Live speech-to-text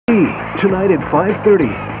tonight at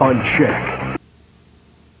 5:30 on Check.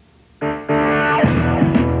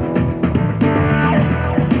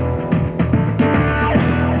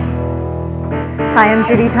 Hi, I'm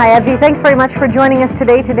Judy Tyabji. Thanks very much for joining us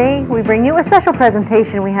today. Today we bring you a special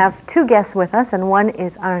presentation. We have two guests with us, and one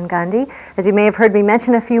is Ghandi. As you may have heard me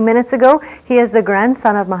mention a few minutes ago, he is the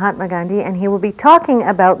grandson of Mahatma Gandhi, and he will be talking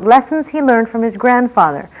about lessons he learned from his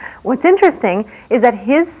grandfather. What's interesting is that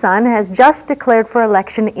his son has just declared for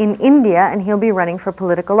election in India, and he'll be running for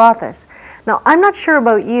political office. Now, I'm not sure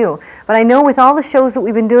about you, but I know with all the shows that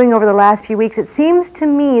we've been doing over the last few weeks, it seems to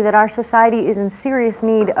me that our society is in serious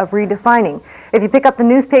need of redefining. If you pick up the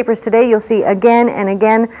newspapers today, you'll see again and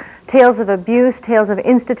again tales of abuse, tales of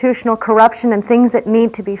institutional corruption, and things that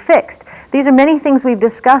need to be fixed. These are many things we've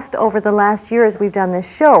discussed over the last year as we've done this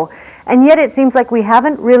show, and yet it seems like we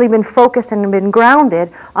haven't really been focused and been grounded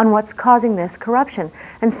on what's causing this corruption.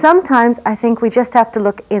 And sometimes I think we just have to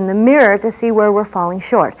look in the mirror to see where we're falling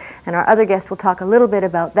short, and our other guests will talk a little bit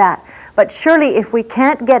about that. But surely if we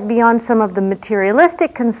can't get beyond some of the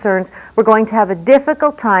materialistic concerns, we're going to have a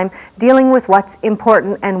difficult time dealing with what's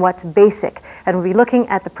important and what's basic. And we'll be looking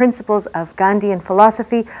at the principles of Gandhian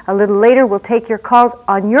philosophy. A little later, we'll take your calls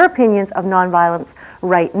on your opinions of nonviolence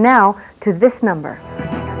right now to this number.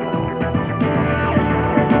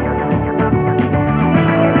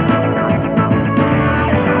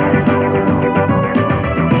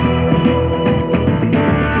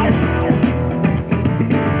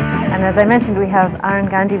 As I mentioned, we have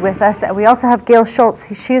Ghandi with us. We also have Gail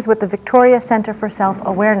Schultz. She is with the Victoria Center for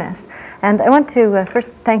Self-Awareness. And I want to first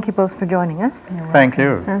thank you both for joining us. Thank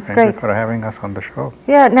you. That's Thank great. you for having us on the show.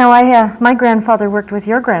 Yeah, now my grandfather worked with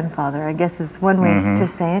your grandfather, I guess is one way to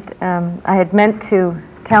say it. I had meant to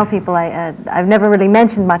tell people, I've never really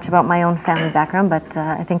mentioned much about my own family background, but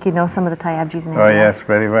I think you know some of the Tyabjis in India. Oh yes,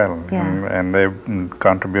 very well. Yeah. And they've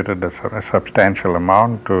contributed a substantial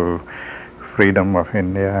amount to freedom of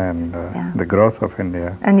India and the growth of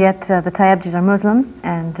India. And yet the Tyabjis are Muslim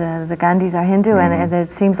and the Gandhis are Hindu, and it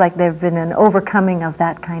seems like there's been an overcoming of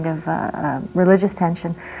that kind of religious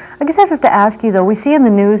tension. I guess I have to ask you though, we see in the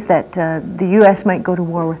news that the U.S. might go to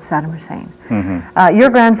war with Saddam Hussein. Your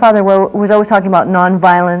grandfather was always talking about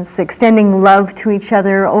nonviolence, extending love to each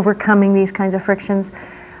other, overcoming these kinds of frictions.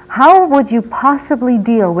 How would you possibly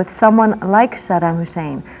deal with someone like Saddam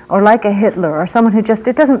Hussein or like a Hitler or someone who just,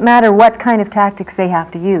 it doesn't matter what kind of tactics they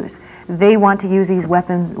have to use, they want to use these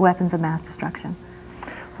weapons of mass destruction?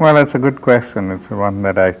 Well, it's a good question. It's one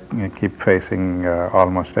that I keep facing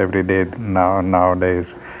almost every day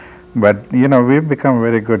nowadays. But, you know, we've become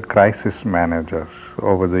very good crisis managers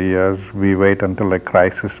over the years. We wait until a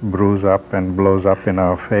crisis brews up and blows up in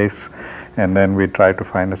our face, and then we try to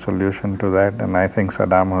find a solution to that. And I think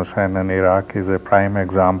Saddam Hussein in Iraq is a prime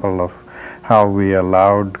example of how we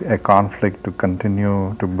allowed a conflict to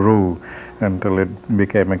continue to brew until it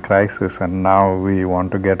became a crisis, and now we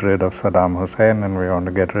want to get rid of Saddam Hussein and we want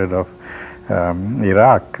to get rid of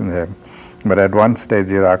Iraq. But at one stage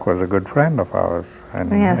Iraq was a good friend of ours. And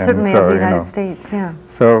certainly of the United States, yeah.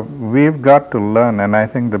 So we've got to learn, and I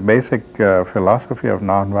think the basic philosophy of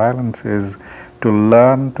nonviolence is to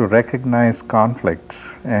learn to recognize conflicts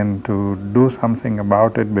and to do something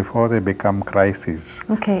about it before they become crises.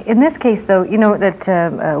 Okay, in this case though, you know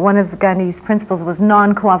that one of Gandhi's principles was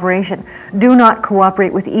non-cooperation. Do not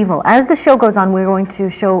cooperate with evil. As the show goes on, we're going to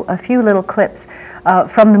show a few little clips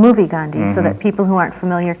from the movie Gandhi so that people who aren't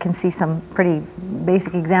familiar can see some pretty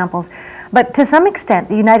basic examples. But to some extent,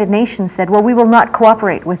 the United Nations said, well, we will not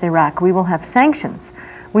cooperate with Iraq. We will have sanctions.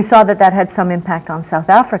 We saw that that had some impact on South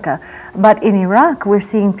Africa. But in Iraq, we're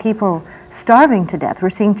seeing people starving to death. We're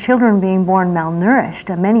seeing children being born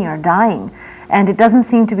malnourished. Many are dying. And it doesn't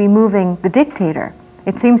seem to be moving the dictator.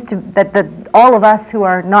 It seems to that all of us who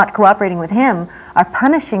are not cooperating with him are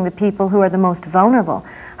punishing the people who are the most vulnerable.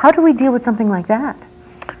 How do we deal with something like that?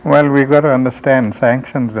 Well, we've got to understand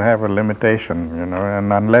sanctions have a limitation, you know,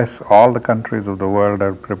 and unless all the countries of the world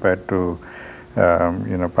are prepared to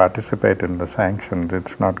participate in the sanctions,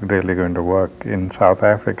 it's not really going to work. In South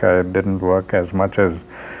Africa, it didn't work as much as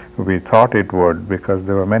we thought it would, because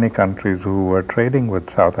there were many countries who were trading with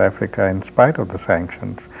South Africa in spite of the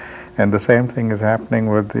sanctions. And the same thing is happening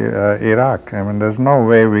with Iraq. I mean, there's no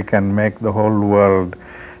way we can make the whole world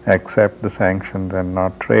accept the sanctions and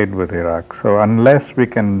not trade with Iraq. So unless we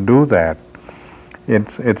can do that,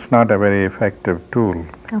 it's not a very effective tool.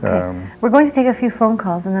 Okay. We're going to take a few phone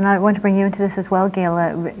calls, and then I want to bring you into this as well, Gail.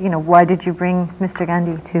 Why did you bring Mr.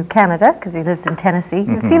 Ghandi to Canada? Because he lives in Tennessee.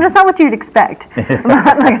 See, that's not what you'd expect.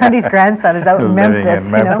 Mahatma Gandhi's grandson is out in Memphis.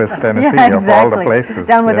 In Memphis, Tennessee, yeah, exactly. Of all the places.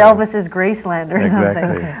 Down with Elvis's Graceland or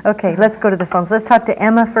something. Exactly. Okay, let's go to the phones. Let's talk to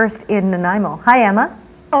Emma first in Nanaimo. Hi, Emma.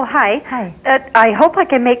 Oh, hi. Hi. I hope I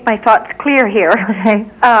can make my thoughts clear here. Okay.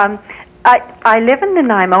 I live in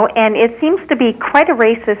Nanaimo, and it seems to be quite a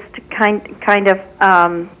racist kind of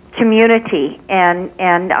community, and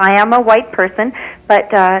I am a white person,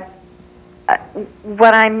 but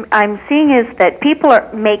what I'm seeing is that people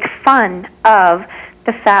make fun of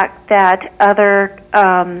the fact that other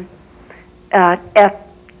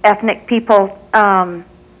ethnic people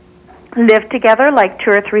live together, like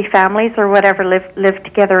 2 or 3 families or whatever live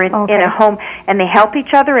together in a home, and they help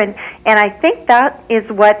each other, and I think that is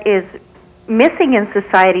what is missing in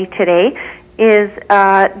society today, is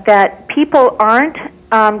that people aren't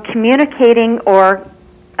communicating or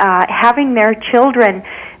having their children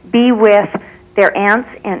be with their aunts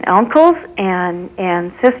and uncles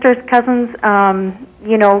and sisters, cousins,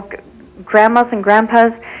 grandmas and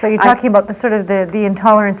grandpas. So you're talking about the sort of the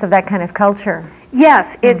intolerance of that kind of culture.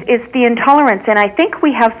 Yes, it's the intolerance, and I think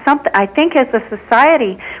we have something. I think as a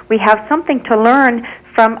society we have something to learn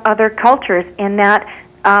from other cultures, in that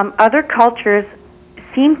other cultures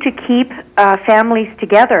seem to keep families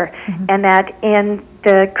together, and that in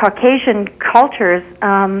the Caucasian cultures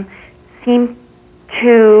seem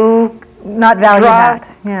to not value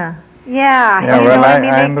that. Yeah. Yeah, Yeah, you well, know what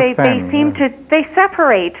I I mean? They seem to, they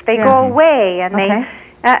separate, they Yeah. go away, and Okay.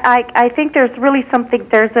 I think there's really something,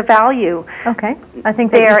 there's a value Okay. I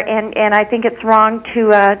think that there, and I think it's wrong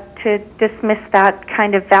to dismiss that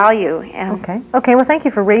kind of value. And Okay, well, thank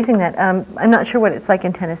you for raising that. I'm not sure what it's like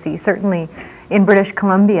in Tennessee. Certainly in British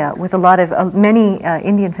Columbia, with a lot of, many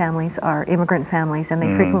Indian families are immigrant families, and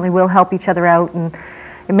they frequently will help each other out, and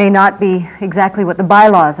it may not be exactly what the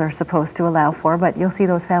bylaws are supposed to allow for, but you'll see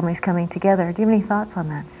those families coming together. Do you have any thoughts on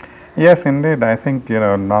that? Yes, indeed. I think,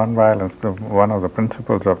 nonviolence, one of the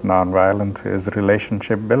principles of nonviolence is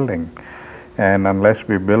relationship building. And unless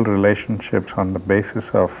we build relationships on the basis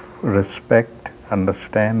of respect,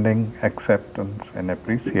 understanding, acceptance, and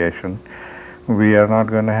appreciation, we are not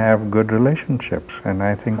going to have good relationships. And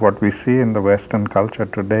I think what we see in the Western culture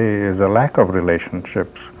today is a lack of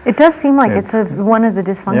relationships. It does seem like it's one of the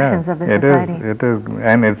dysfunctions of the society. It is,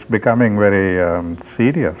 and it's becoming very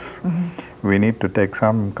serious. We need to take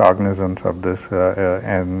some cognizance of this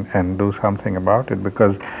and do something about it,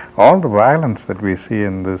 because all the violence that we see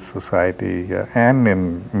in this society and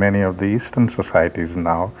in many of the Eastern societies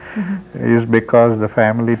now is because the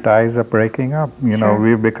family ties are breaking up.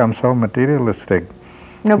 We've become so materialistic.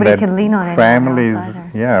 Nobody can lean on families, anyone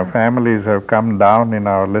else either. Families have come down in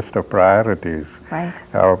our list of priorities. Right.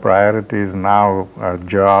 Our priorities now are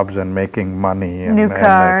jobs and making money. New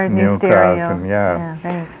car, new stereo. Cars and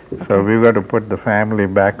right. So we've got to put the family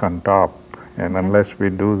back on top. And unless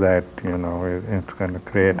we do that, it's going to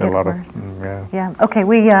create a lot worse. of... Yeah. Okay,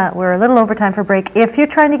 we're a little over time for break. If you're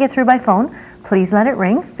trying to get through by phone, please let it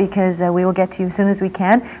ring, because we will get to you as soon as we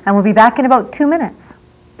can. And we'll be back in about 2 minutes.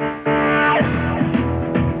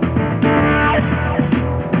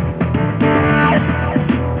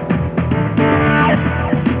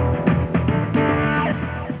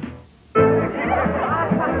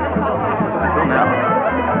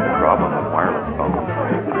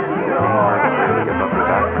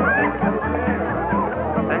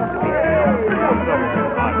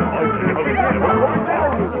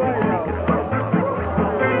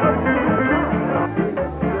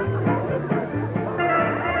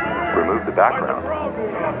 Remove the background,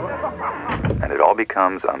 and it all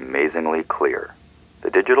becomes amazingly clear. The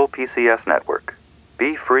Digital PCS Network.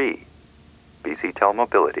 Be free. BC Tel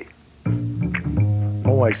Mobility.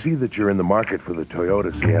 Oh, I see that you're in the market for the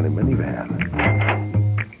Toyota Sienna minivan.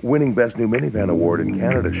 Winning Best New Minivan Award in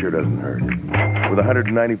Canada sure doesn't hurt. With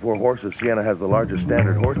 194 horses, Sienna has the largest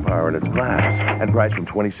standard horsepower in its class. And priced from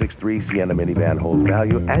 $26,300, Sienna minivan holds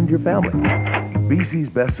value and your family. BC's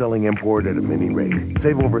best-selling import at a mini rate.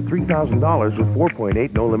 Save over $3,000 with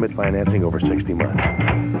 4.8 no-limit financing over 60 months.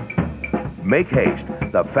 Make haste,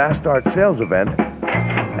 the Fast Start sales event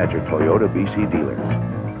at your Toyota BC dealers.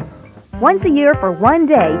 Once a year for one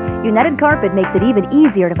day, United Carpet makes it even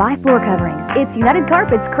easier to buy floor coverings. It's United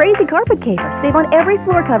Carpet's Crazy Carpet Caper. Save on every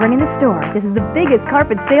floor covering in the store. This is the biggest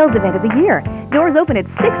carpet sales event of the year. Doors open at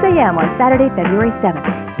 6 a.m. on Saturday, February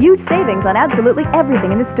 7th. Huge savings on absolutely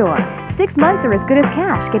everything in the store. 6 months are as good as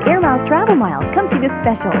cash. Get Air Miles travel miles. Come see this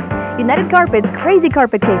special. United Carpet's Crazy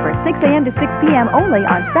Carpet Caper, 6 a.m. to 6 p.m. only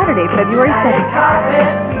on Saturday, February 7th. Carpet,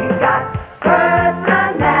 we got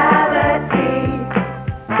personality.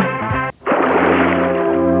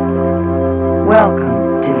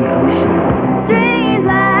 Welcome to the ocean. Dreams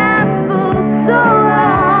last for so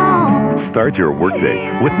long. Start your workday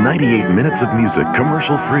with 98 minutes of music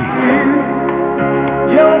commercial-free.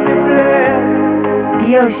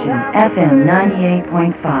 The Ocean, FM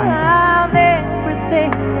 98.5. I'm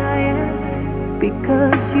everything I am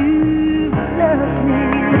because you love me.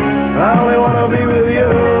 I only want to be with you.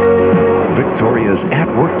 Victoria's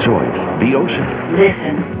at-work choice, The Ocean.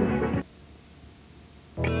 Listen.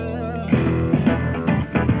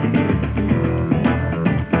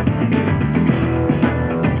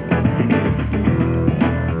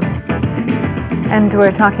 And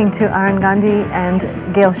we're talking to Arun Ghandi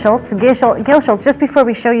and Gail Schultz. Gail Schultz, just before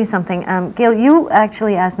we show you something, Gail, you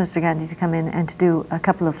actually asked Mr. Ghandi to come in and to do a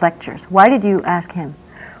couple of lectures. Why did you ask him?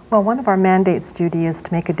 Well, one of our mandates, Judy, is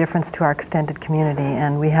to make a difference to our extended community,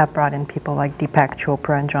 and we have brought in people like Deepak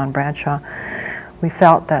Chopra and John Bradshaw. We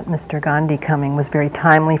felt that Mr. Ghandi coming was very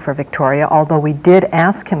timely for Victoria, although we did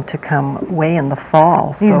ask him to come way in the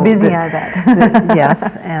fall. He's busy, I bet.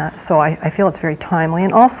 Yes, so I feel it's very timely.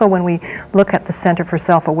 And also when we look at the Center for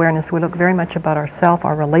Self-Awareness, we look very much about ourself,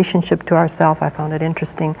 our relationship to ourself. I found it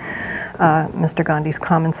interesting, Mr. Gandhi's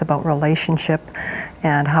comments about relationship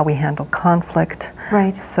and how we handle conflict.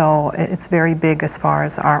 Right. So it's very big as far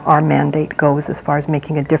as our mandate goes, as far as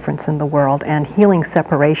making a difference in the world and healing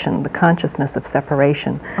separation, the consciousness of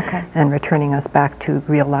separation, and returning us back to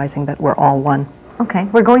realizing that we're all one. Okay,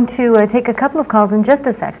 we're going to take a couple of calls in just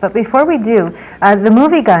a sec, but before we do, the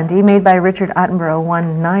movie Ghandi, made by Richard Attenborough,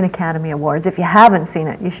 won 9 Academy Awards. If you haven't seen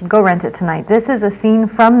it, you should go rent it tonight. This is a scene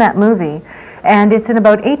from that movie, and it's in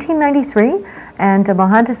about 1893, and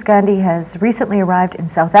Mohandas Ghandi has recently arrived in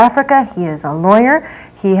South Africa. He is a lawyer.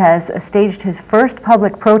 He has staged his first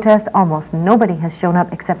public protest. Almost nobody has shown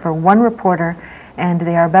up except for one reporter, and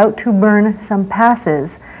they are about to burn some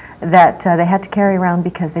passes that they had to carry around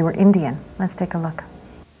because they were Indian. Let's take a look.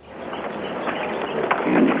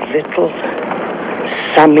 You little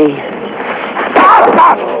Sammy.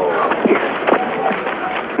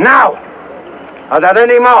 Now! Are there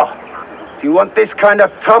any more? If you want this kind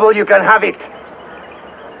of trouble, you can have it.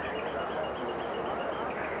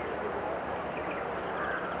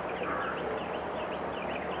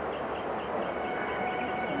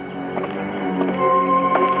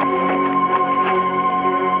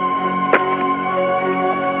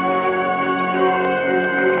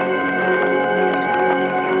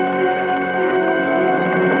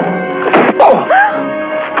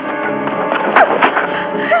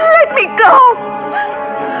 Let me go!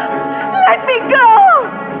 Let me go!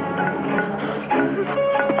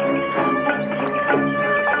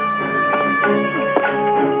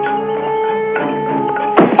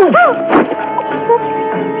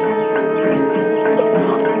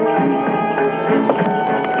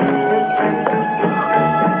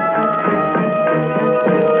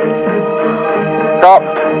 Stop.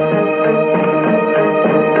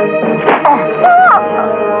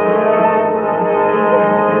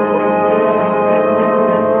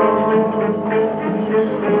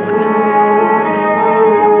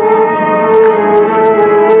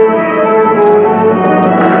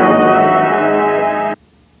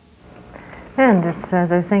 And it's,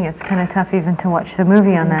 as I was saying, it's kind of tough even to watch the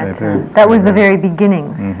movie on that. It is, That was the very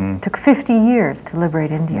beginnings. Mm-hmm. Took 50 years to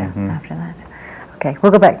liberate India after that. Okay,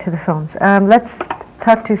 we'll go back to the phones. Let's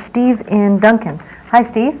talk to Steve in Duncan. Hi,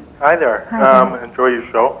 Steve. Hi there. Hi, enjoy your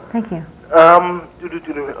show. Thank you.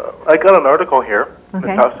 I got an article here Okay.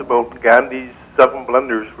 that talks about Gandhi's 7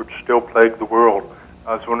 blunders which still plague the world.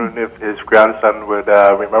 I was wondering if his grandson would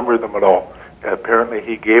remember them at all. Apparently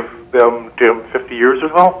he gave them to him 50 years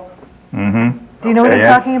ago. Mm-hmm. Do you know what he's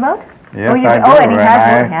talking about? Yes, Oh, you I do? do. Oh, and he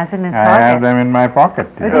and has it in his I pocket. have them in my pocket.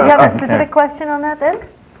 Oh, did you have a specific question on that then?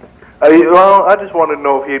 Well, I just wanted to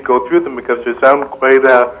know if he'd go through them because they sound quite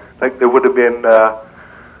like they would have been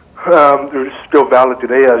they're still valid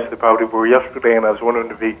today as they probably were yesterday, and I was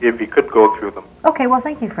wondering if he could go through them. Okay, well,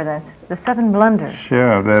 thank you for that. The 7 blunders.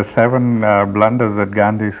 Sure, there are 7 blunders that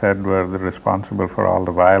Gandhi said were responsible for all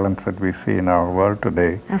the violence that we see in our world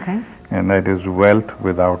today. Okay. And that is wealth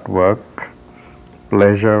without work,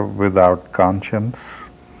 pleasure without conscience,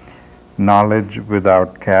 knowledge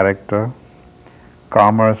without character,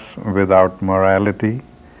 commerce without morality,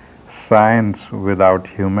 science without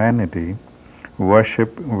humanity,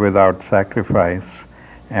 worship without sacrifice,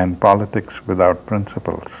 and politics without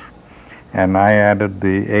principles. And I added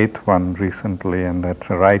the 8th one recently, and that's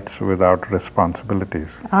rights without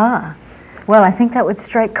responsibilities. Ah. Well, I think that would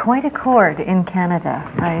strike quite a chord in Canada.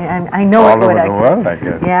 I know All it would. over the world, I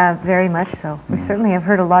guess. Yeah, very much so. We certainly have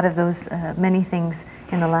heard a lot of those many things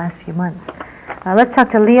in the last few months. Let's talk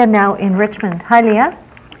to Leah now in Richmond. Hi, Leah.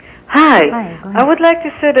 Hi. Hi, go ahead. I would like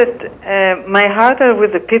to say that my heart are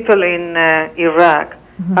with the people in Iraq.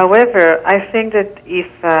 However, I think that if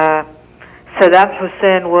Saddam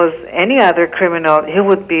Hussein was any other criminal, he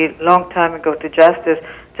would be long time ago to justice.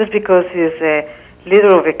 Just because he's a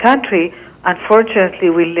leader of a country, unfortunately,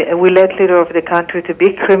 we let leader of the country to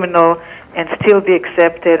be criminal and still be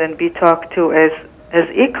accepted and be talked to as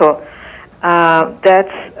equal.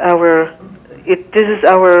 That's our. This is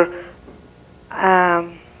our.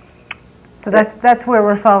 So that's where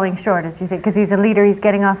we're falling short, as you think, because he's a leader, he's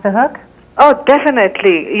getting off the hook? Oh,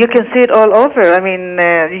 definitely. You can see it all over. I mean,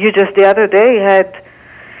 you just the other day had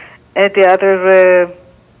the other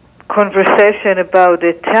conversation about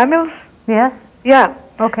the Tamils. Yes? Yeah.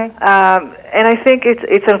 Okay. And I think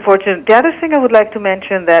it's unfortunate. The other thing I would like to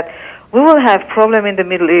mention that we will have problem in the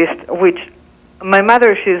Middle East, which my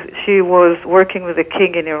mother, she was working with the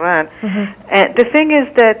king in Iran. And the thing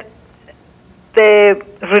is that the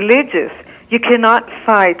religious, you cannot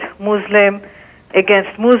fight Muslim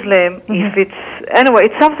against Muslim if it's anyway.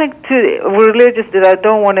 It's something to religious that I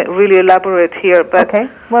don't want to really elaborate here. But okay,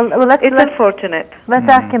 well let's unfortunate. Let's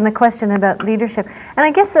ask him the question about leadership. And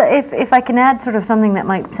I guess if I can add sort of something that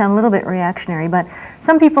might sound a little bit reactionary, but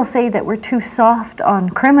some people say that we're too soft on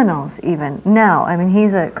criminals even now. I mean,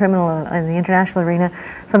 he's a criminal in the international arena.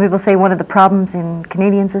 Some people say one of the problems in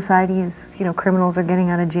Canadian society is, you know, criminals are getting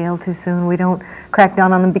out of jail too soon. We don't crack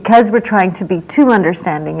down on them because we're trying to be too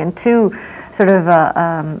understanding and too sort of,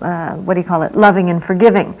 what do you call it, loving and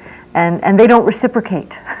forgiving, and they don't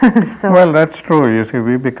reciprocate. So well, that's true. You see,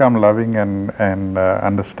 we become loving and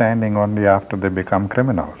understanding only after they become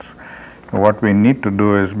criminals. What we need to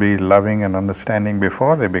do is be loving and understanding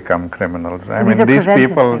before they become criminals. So I mean, these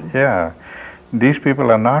people, things. these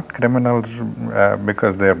people are not criminals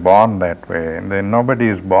because they're born that way. Nobody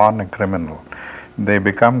is born a criminal. They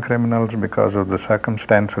become criminals because of the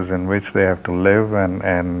circumstances in which they have to live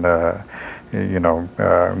and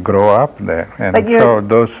grow up there. And so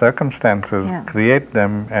those circumstances create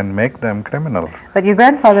them and make them criminals. But your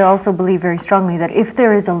grandfather also believed very strongly that if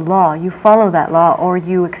there is a law, you follow that law or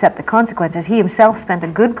you accept the consequences. He himself spent a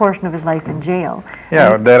good portion of his life in jail.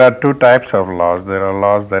 Yeah, there are two types of laws. There are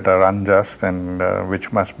laws that are unjust and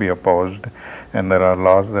which must be opposed, and there are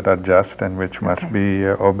laws that are just and which must be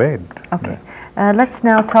obeyed. Okay. Let's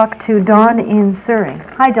now talk to Don in Surrey.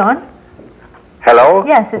 Hi, Don. Hello?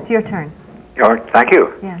 Yes, it's your turn. Thank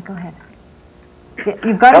you. Yeah, go ahead.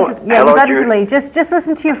 You've got it. Yeah, you've got it delayed. Just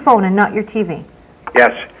listen to your phone and not your TV.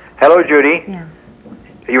 Yes. Hello, Judy. Yeah.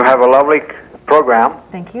 You have a lovely program.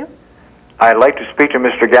 Thank you. I'd like to speak to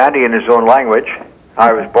Mr. Ghandi in his own language.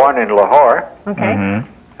 I was born in Lahore. Okay.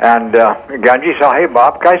 And Ganji Sahib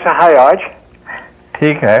Baap Kaisa hai aaj?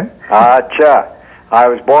 Theek hai. Acha. I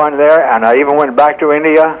was born there, and I even went back to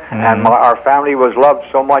India, and our family was loved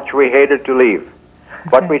so much we hated to leave.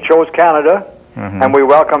 But we chose Canada, and we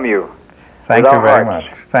welcome you. Thank you very much.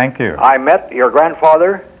 Thank you. I met your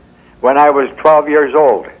grandfather when I was 12 years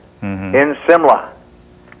old in Simla.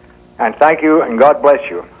 And thank you, and God bless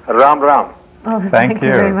you. Ram Ram. Oh, thank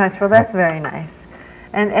you very much. Well, that's very nice.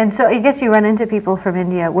 And so I guess you run into people from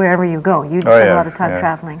India wherever you go. You spend a lot of time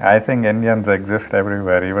traveling. I think Indians exist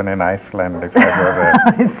everywhere, even in Iceland if I go there.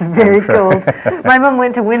 It's very cold. My mom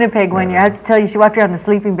went to Winnipeg one year. I have to tell you, she walked around in a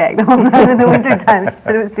sleeping bag the whole time in the winter time. She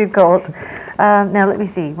said it was too cold. Now let me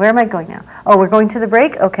see. Where am I going now? Oh, we're going to the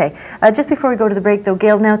break? Okay. Just before we go to the break though,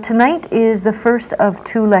 Gail, now tonight is the first of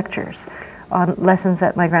 2 lectures on lessons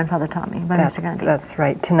that my grandfather taught me by Mr. Ghandi. That's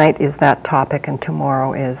right. Tonight is that topic, and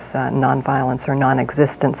tomorrow is nonviolence or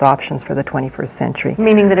non-existence options for the 21st century.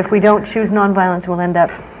 Meaning that if we don't choose nonviolence, we'll end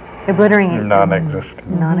up obliterating it.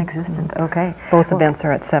 Non-existent. Non-existent, okay. Both events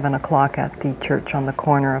are at 7 o'clock at the church on the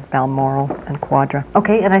corner of Balmoral and Quadra.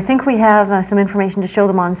 Okay, and I think we have some information to show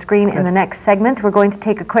them on screen in the next segment. We're going to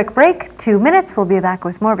take a quick break, 2 minutes. We'll be back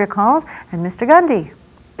with more of your calls and Mr. Ghandi.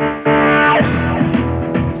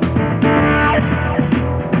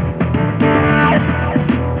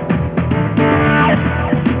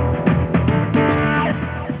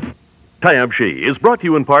 Tyabji is brought to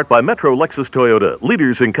you in part by Metro Lexus Toyota,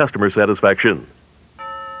 leaders in customer satisfaction.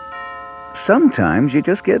 Sometimes you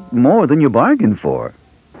just get more than you bargained for.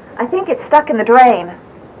 I think it's stuck in the drain.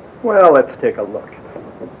 Well, let's take a look.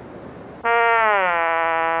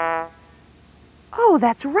 Oh,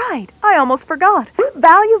 that's right. I almost forgot.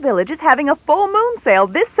 Value Village is having a full moon sale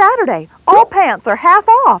this Saturday. All pants are half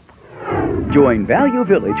off. Join Value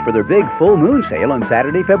Village for their big full moon sale on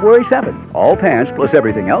Saturday, February 7th. All pants plus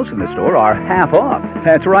everything else in the store are half off.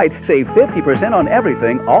 That's right, save 50% on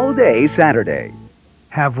everything all day Saturday.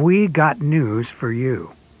 Have we got news for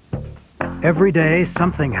you? Every day,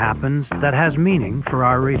 something happens that has meaning for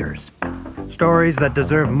our readers. Stories that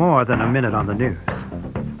deserve more than a minute on the news.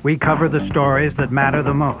 We cover the stories that matter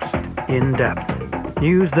the most, in depth.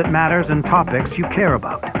 News that matters and topics you care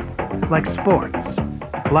about, like sports,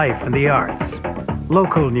 life and the arts,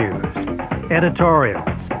 local news,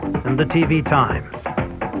 editorials, and the TV Times.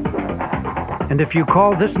 And if you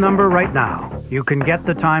call this number right now, you can get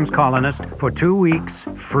the Times Colonist for 2 weeks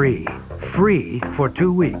free. Free for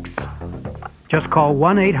 2 weeks. Just call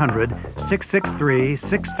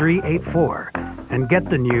 1-800-663-6384 and get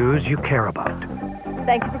the news you care about.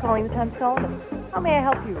 Thank you for calling the Times Colonist. How may I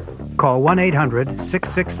help you? Call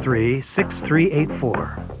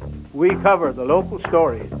 1-800-663-6384. We cover the local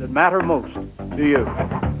stories that matter most to you.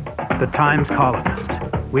 The Times Colonist.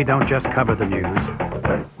 We don't just cover the news,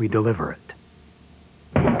 we deliver it.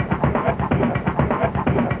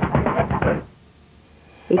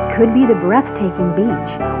 It could be the breathtaking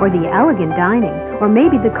beach, or the elegant dining, or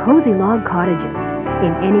maybe the cozy log cottages.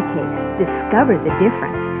 In any case, discover the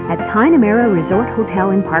difference at Tinamera Resort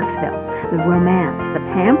Hotel in Parksville. The romance, the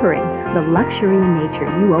pampering, the luxury and nature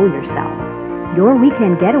you owe yourself. Your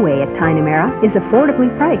weekend getaway at Tinamera is affordably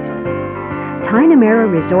priced. Tinamera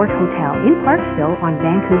Resort Hotel in Parksville on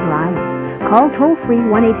Vancouver Island. Call toll-free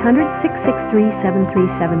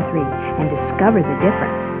 1-800-663-7373 and discover the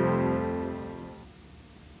difference.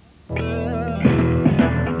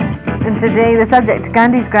 And today, the subject,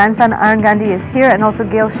 Gandhi's grandson, Arun Ghandi, is here, and also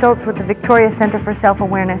Gail Schultz with the Victoria Centre for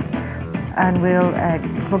Self-Awareness. And we'll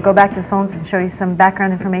go back to the phones and show you some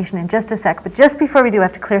background information in just a sec. But just before we do, I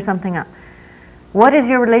have to clear something up. What is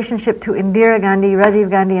your relationship to Indira Gandhi, Rajiv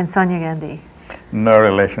Gandhi, and Sonia Gandhi? No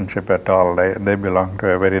relationship at all. They belong to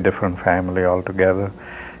a very different family altogether.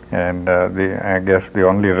 And I guess the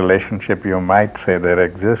only relationship you might say there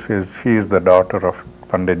exists is she is the daughter of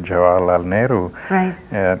Pandit Jawaharlal Nehru, right,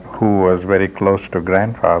 who was very close to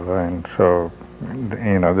grandfather, and so,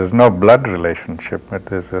 there's no blood relationship, but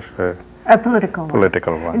there's just a political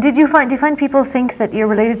one. Do you find people think that you're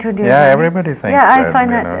related to Indira Gandhi? Yeah, everybody thinks Yeah, I that,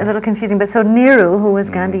 find that a little confusing. But so Nehru, who was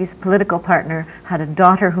Gandhi's political partner, had a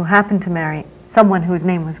daughter who happened to marry someone whose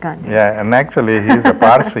name was Gandhi. Yeah, and actually he's a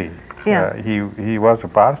Parsi. Yeah. He was a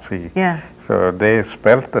Parsi. Yeah. So they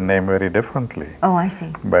spelt the name very differently. Oh, I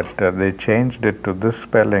see. But they changed it to this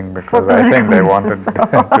spelling because I think they wanted to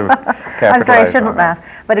capitalize I'm sorry, I shouldn't on laugh.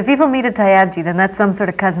 But if people meet a Tyabji, then that's some sort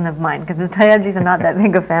of cousin of mine, because the Tyabjis are not that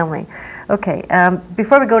big a family. Okay,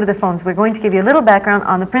 before we go to the phones, we're going to give you a little background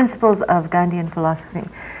on the principles of Gandhian philosophy.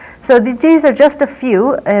 So these are just a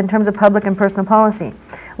few in terms of public and personal policy.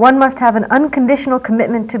 One must have an unconditional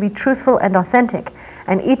commitment to be truthful and authentic,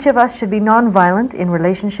 and each of us should be nonviolent in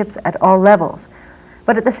relationships at all levels.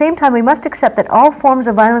 But at the same time, we must accept that all forms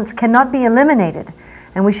of violence cannot be eliminated,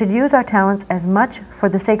 and we should use our talents as much for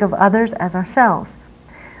the sake of others as ourselves.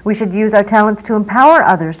 We should use our talents to empower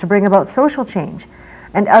others to bring about social change,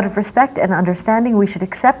 and out of respect and understanding, we should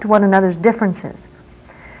accept one another's differences.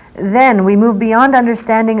 Then we move beyond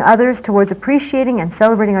understanding others towards appreciating and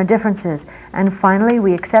celebrating our differences, and finally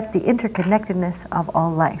we accept the interconnectedness of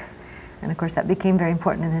all life. And of course that became very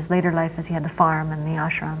important in his later life as he had the farm and the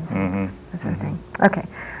ashrams and that sort of thing. Okay,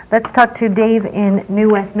 let's talk to Dave in New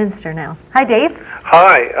Westminster now. Hi, Dave.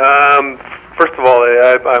 Hi. First of all,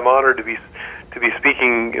 I'm honored to be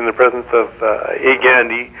speaking in the presence of a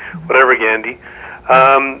Gandhi, whatever Gandhi.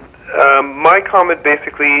 My comment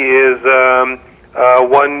basically is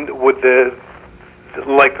one with the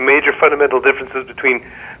major fundamental differences between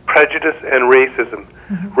prejudice and racism.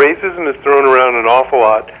 Racism is thrown around an awful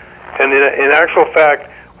lot, and in actual fact,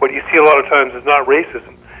 what you see a lot of times is not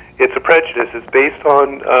racism. It's a prejudice. It's based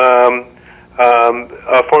on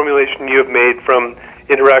a formulation you have made from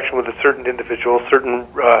interaction with a certain individual, certain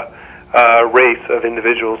race of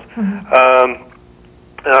individuals. I'm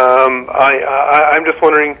just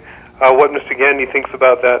wondering what Mr. Gandhi thinks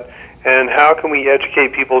about that, and how can we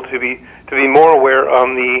educate people to be more aware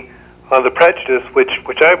on the prejudice,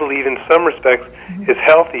 which I believe in some respects is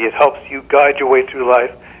healthy. It helps you guide your way through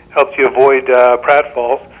life, helps you avoid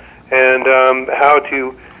pratfalls, and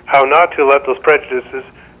how not to let those prejudices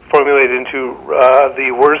formulate into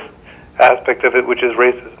the worst aspect of it, which is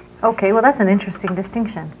racism. Okay, well that's an interesting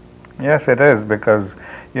distinction. Yes, it is, because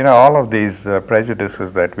all of these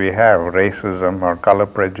prejudices that we have, racism or color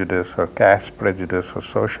prejudice or caste prejudice or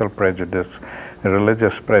social prejudice,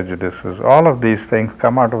 religious prejudices, all of these things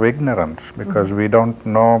come out of ignorance, because we don't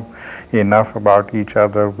know enough about each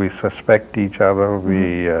other, we suspect each other,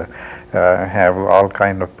 we have all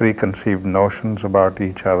kind of preconceived notions about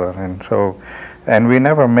each other, and so And we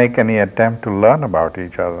never make any attempt to learn about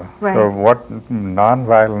each other. Right. So what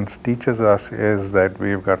nonviolence teaches us is that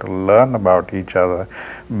we've got to learn about each other,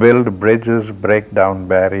 build bridges, break down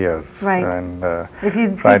barriers, Right. and If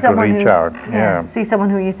you try see to someone reach who, out. see someone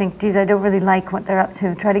who you think, geez, I don't really like what they're up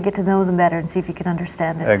to, try to get to know them better and see if you can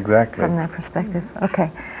understand it Exactly. from their perspective. Okay.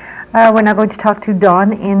 We're now going to talk to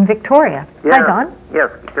Don in Victoria. Hi, Don. Yes,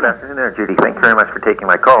 good afternoon there, Judy. Thank you very much for taking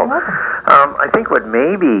my call. I think what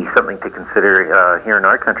may be something to consider here in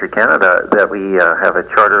our country, Canada, that we have a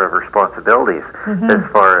Charter of Responsibilities as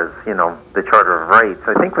far as, the Charter of Rights.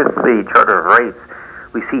 I think with the Charter of Rights,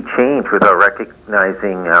 we see change without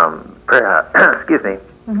recognizing, excuse me,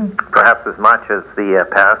 perhaps as much as the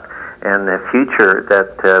past and the future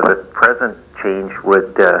that the present change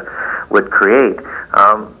would create.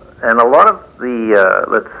 And a lot of the,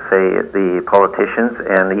 let's say, the politicians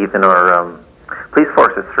and even our police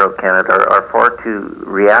forces throughout Canada are far too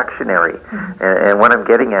reactionary. And what I'm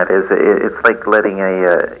getting at is it's like letting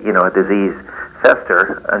a disease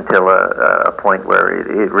fester until a point where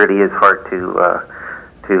it really is hard to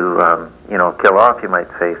kill off, you might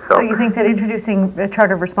say. So you think that introducing a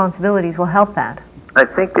Charter of Responsibilities will help that? I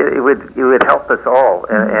think that it would help us all,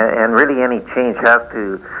 and really any change has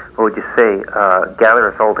to, what would you say,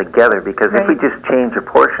 gather us all together. Because if we just change a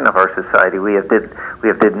portion of our society, we have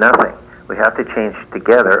did nothing. We have to change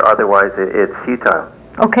together, otherwise it's futile.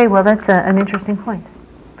 Okay, well that's an interesting point.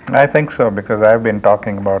 I think so, because I've been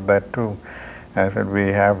talking about that too. I said we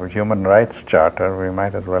have a human rights charter, we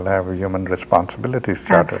might as well have a human responsibilities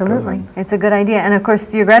charter. Absolutely. Too. It's a good idea. And of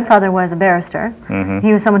course, your grandfather was a barrister.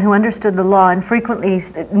 He was someone who understood the law and frequently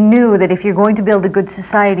knew that if you're going to build a good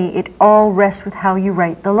society, it all rests with how you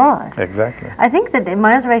write the laws. Exactly. I think that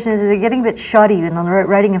my observation is that they're getting a bit shoddy in the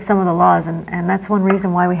writing of some of the laws, and that's one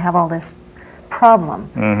reason why we have all this problem.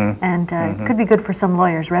 And it could be good for some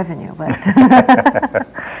lawyers' revenue, but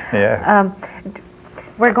yeah.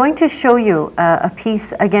 We're going to show you a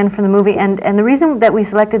piece again from the movie, and the reason that we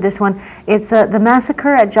selected this one, it's the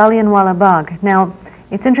massacre at Jallianwala Bagh. Now,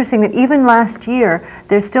 it's interesting that even last year,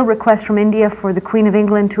 there's still requests from India for the Queen of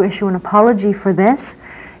England to issue an apology for this.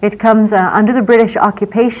 It comes under the British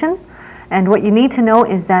occupation, and what you need to know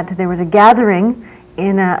is that there was a gathering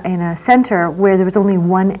in a center where there was only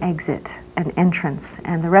one exit, an entrance,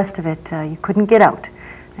 and the rest of it, you couldn't get out.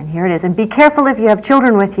 And here it is. And be careful if you have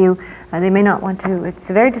children with you. They may not want to. It's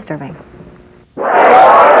very disturbing. Should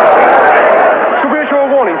we issue a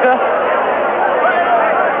warning, sir?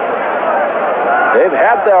 They've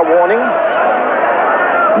had their warning.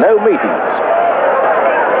 No meetings.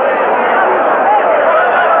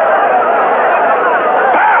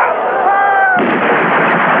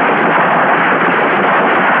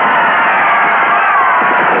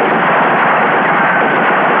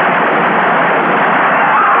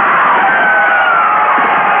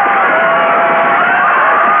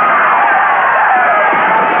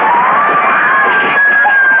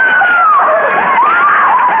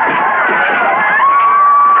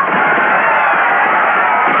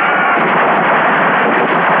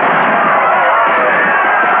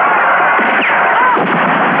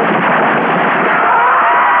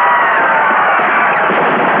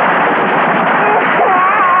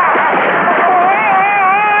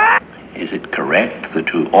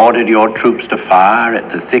 Ordered your troops to fire at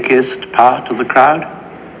the thickest part of the crowd?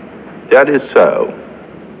 That is so.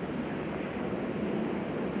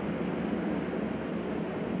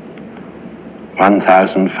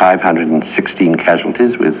 1,516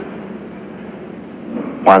 casualties with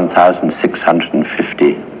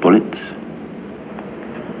 1,650 bullets.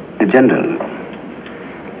 General,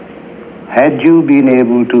 had you been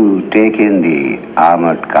able to take in the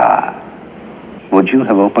armored car, would you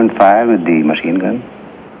have opened fire with the machine gun?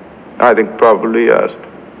 I think probably yes.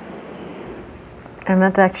 And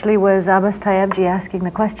that actually was Abbas Tyabji asking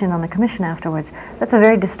the question on the commission afterwards. That's a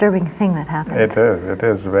very disturbing thing that happened. It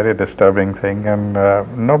is a very disturbing thing, and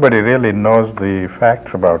nobody really knows the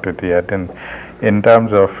facts about it yet in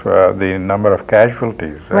terms of the number of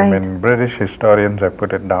casualties. Right. I mean, British historians have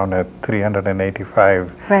put it down at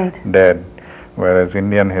 385 right. dead, whereas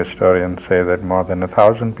Indian historians say that more than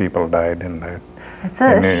 1,000 people died in that. It's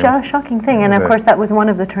a shocking thing, and of course that was one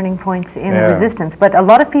of the turning points in the resistance. But a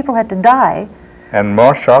lot of people had to die. And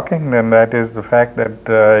more shocking than that is the fact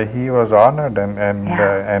that he was honored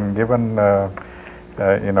and given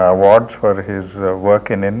awards for his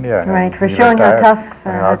work in India. Right, for showing how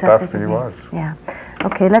tough he was. Yeah.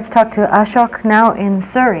 Okay, let's talk to Ashok now in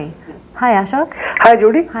Surrey. Hi, Ashok. Hi,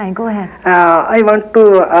 Judy. Hi, go ahead. I want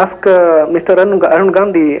to ask Mr. Arun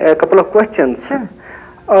Ghandi a couple of questions. Sure.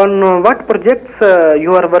 On what projects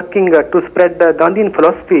you are working to spread Gandhian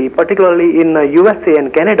philosophy, particularly in USA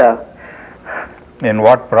and Canada? In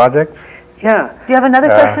what projects? Yeah. Do you have another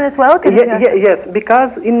question as well? Yes,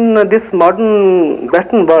 because in this modern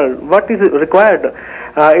Western world, what is required?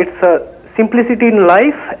 It's simplicity in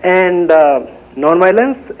life and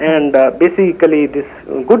non-violence, and basically this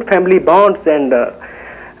good family bonds and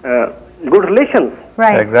good relations.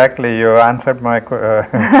 Right. Exactly. You answered my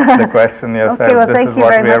the question yourself. Okay, well, this thank is you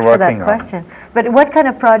what very we much are for that working on. question. But what kind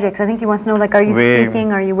of projects? I think he wants to know, like, are you We-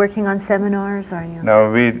 speaking? Are you working on seminars? Are you? No,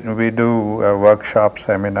 we do workshops,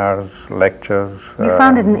 seminars, lectures. You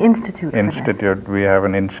founded an institute for this. Institute. We have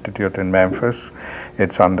an institute in Memphis.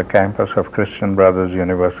 It's on the campus of Christian Brothers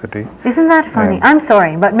University. Isn't that funny? And- I'm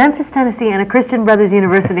sorry, but Memphis, Tennessee, and a Christian Brothers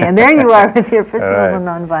University, and there you are with your principles Right. on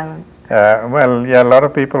nonviolence. Well, yeah, a lot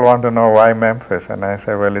of people want to know why Memphis, and I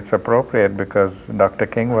say, well, it's appropriate because Dr.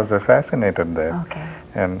 King was assassinated there. Okay.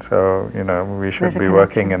 And so, we should There's a be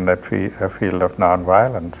working in that field of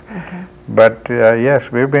nonviolence. Okay. But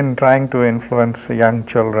yes, we've been trying to influence young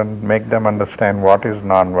children, make them understand what is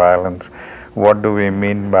nonviolence, what do we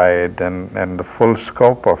mean by it, and the full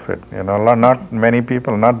scope of it. Not many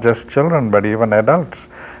people, not just children, but even adults,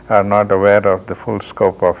 are not aware of the full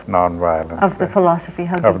scope of nonviolence. Of the philosophy,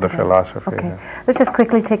 how Of deep the it is. philosophy, Okay. yeah. Let's just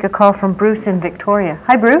quickly take a call from Bruce in Victoria.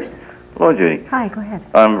 Hi, Bruce. Hello, Judy. Hi, go ahead.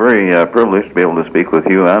 I'm very privileged to be able to speak with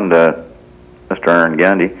you and Mr. Aaron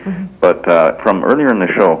Ghandi. But from earlier in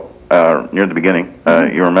the show, near the beginning,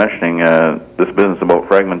 you were mentioning this business about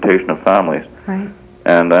fragmentation of families. Right.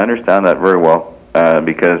 And I understand that very well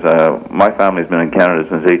because my family's been in Canada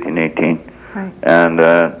since 1818. Right.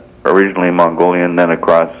 And originally Mongolian, then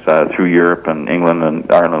across through Europe and England and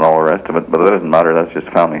Ireland and all the rest of it. But that doesn't matter. That's just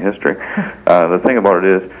family history. The thing about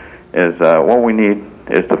it is what we need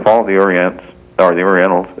is to follow the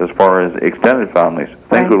Orientals as far as extended families.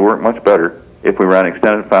 Things would work much better if we ran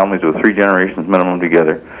extended families with 3 generations minimum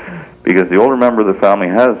together, because the older member of the family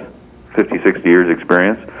has 50, 60 years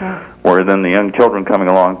experience, where then the young children coming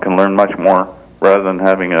along can learn much more rather than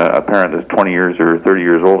having a parent that's 20 years or 30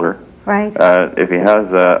 years older. Right. If he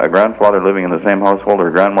has a grandfather living in the same household or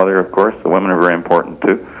a grandmother, of course, the women are very important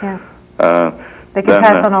too. Yeah. They then, can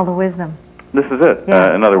pass on all the wisdom. This is it.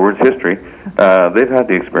 Yeah. In other words, history. They've had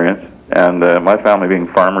the experience, and my family being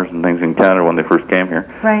farmers and things in Canada when they first came here,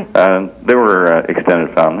 Right. they were extended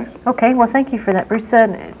families. Okay, well, thank you for that, Bruce.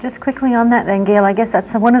 Just quickly on that then, Gail, I guess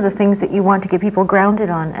that's one of the things that you want to get people grounded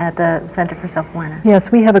on at the Center for Self-Awareness.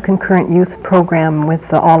 Yes, we have a concurrent youth program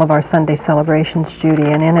with all of our Sunday celebrations,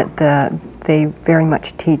 Judy, and in it they very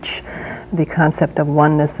much teach the concept of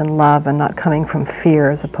oneness and love and not coming from fear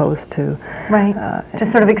as opposed to... Right, just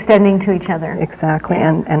sort of extending to each other. Exactly,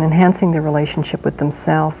 Yeah. and enhancing their relationship with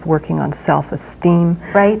themselves, working on self-esteem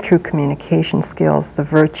through communication skills, the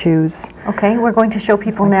virtues. Okay, we're going to show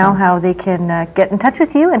people now how they can get in touch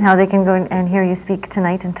with you and how they can go and hear you speak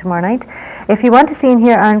tonight and tomorrow night. If you want to see and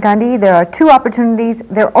hear Aaron Ghandi, there are 2 opportunities.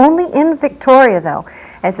 They're only in Victoria, though.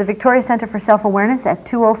 It's the Victoria Centre for Self-Awareness at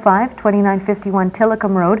 205 2951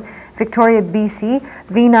 Tillicum Road, Victoria, BC,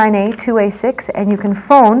 V9A 2A6, and you can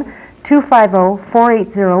phone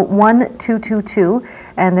 250-480-1222,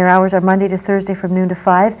 and their hours are Monday to Thursday from noon to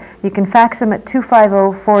 5. You can fax them at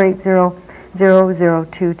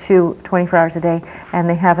 250-480-0022, 24 hours a day, and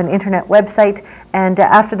they have an internet website. And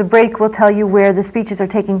after the break, we'll tell you where the speeches are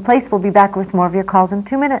taking place. We'll be back with more of your calls in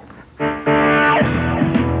 2 minutes.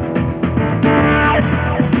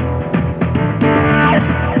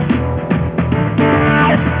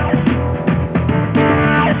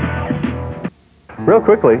 Real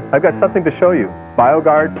quickly, I've got something to show you.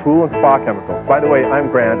 BioGuard Pool and Spa Chemicals. By the way,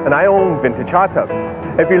 I'm Grant, and I own vintage hot tubs.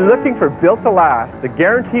 If you're looking for built to last, the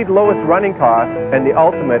guaranteed lowest running cost, and the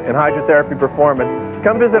ultimate in hydrotherapy performance,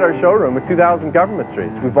 come visit our showroom at 2000 Government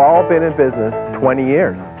Street. We've all been in business 20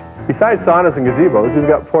 years. Besides saunas and gazebos, we've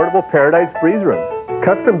got portable Paradise Breeze rooms,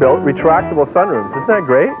 custom-built retractable sunrooms. Isn't that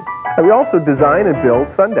great? And we also design and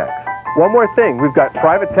build sun decks. One more thing, we've got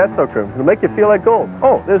private test soak rooms that'll make you feel like gold.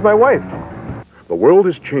 Oh, there's my wife. The world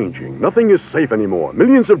is changing. Nothing is safe anymore.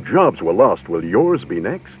 Millions of jobs were lost. Will yours be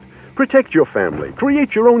next? Protect your family.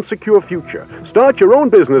 Create your own secure future. Start your own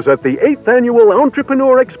business at the 8th Annual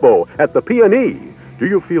Entrepreneur Expo at the P&E. Do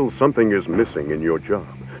you feel something is missing in your job?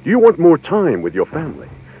 Do you want more time with your family?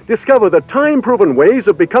 Discover the time-proven ways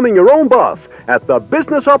of becoming your own boss at the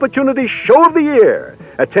Business Opportunity Show of the Year.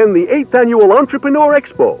 Attend the 8th Annual Entrepreneur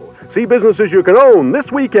Expo. See businesses you can own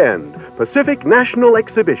this weekend. Pacific National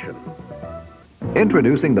Exhibition.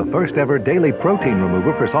 Introducing the first ever daily protein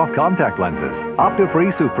remover for soft contact lenses,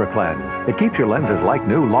 Optifree Super Cleanse. It keeps your lenses like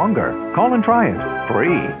new longer. Call and try it,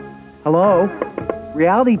 free. Hello?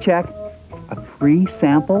 Reality check. A free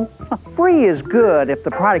sample? Free is good if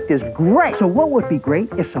the product is great. So what would be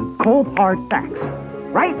great is some cold hard facts,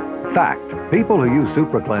 right? Fact. People who use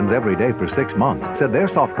SupraCleanse every day for 6 months said their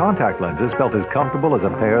soft contact lenses felt as comfortable as a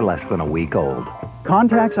pair less than a week old.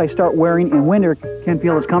 Contacts I start wearing in winter can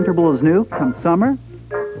feel as comfortable as new come summer.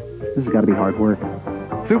 This has got to be hard work.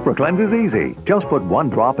 SupraCleanse is easy. Just put 1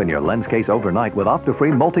 drop in your lens case overnight with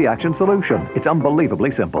Optifree multi-action solution. It's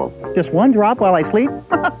unbelievably simple. Just 1 drop while I sleep?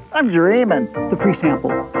 I'm dreaming. The free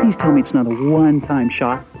sample. Please tell me it's not a one-time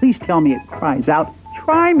shot. Please tell me it cries out,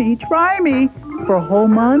 try me, for a whole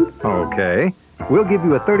month. Okay. We'll give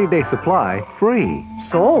you a 30-day supply free.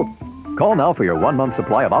 Sold. Call now for your 1-month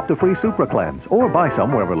supply of Optifree SupraCleanse or buy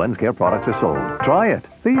some wherever lens care products are sold. Try it,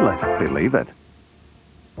 feel it, believe it.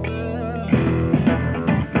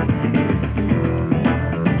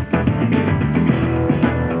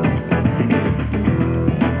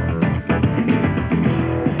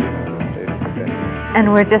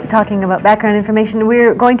 And we're just talking about background information.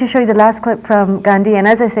 We're going to show you the last clip from Ghandi, and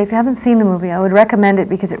as I say, if you haven't seen the movie, I would recommend it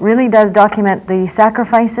because it really does document the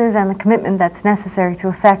sacrifices and the commitment that's necessary to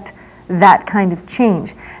effect that kind of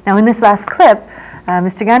change. Now, in this last clip,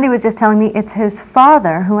 Mr. Ghandi was just telling me it's his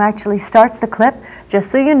father who actually starts the clip.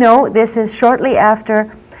 Just so you know, this is shortly after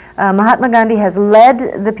Mahatma Gandhi has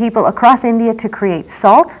led the people across India to create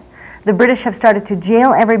salt. The British have started to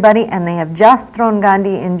jail everybody, and they have just thrown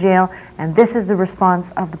Gandhi in jail, and this is the response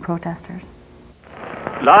of the protesters.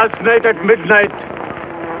 Last night at midnight,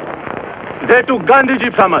 they took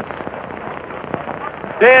Gandhiji from us.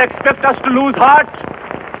 They expect us to lose heart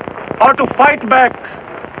or to fight back.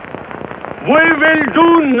 We will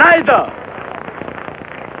do neither.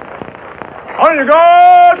 On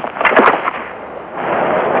guard!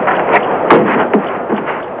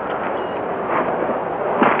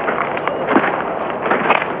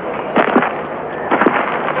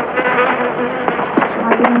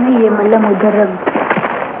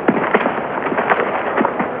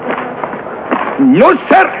 No,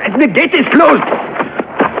 sir. The gate is closed.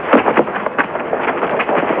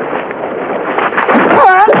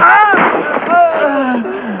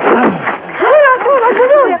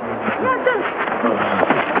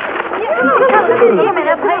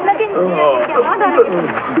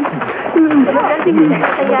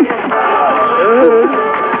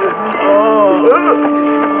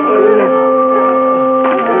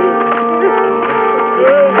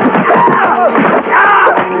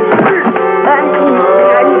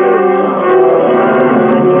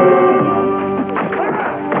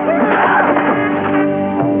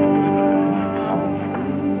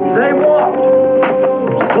 They walked,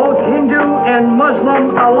 both Hindu and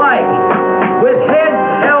Muslim alike, with heads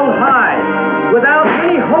held high, without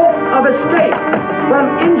any hope of escape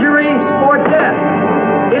from injury or death.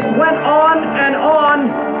 It went on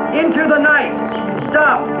into the night.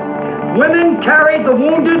 Stop. Women carried the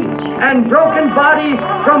wounded and broken bodies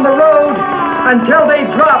from the road until they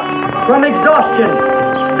dropped from exhaustion.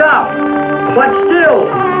 Stop. But still,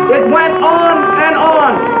 it went on and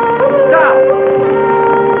on. Stop.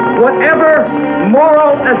 Whatever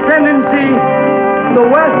moral ascendancy the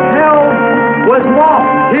West held was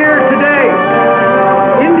lost here today.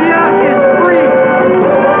 India is free,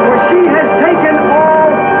 for she has taken all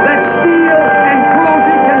that steel and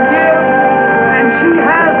cruelty can give, and she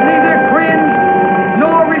has neither cringed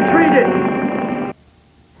nor retreated.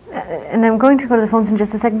 And I'm going to go to the phones in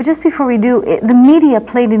just a sec, but just before we do, the media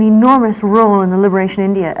played an enormous role in the liberation of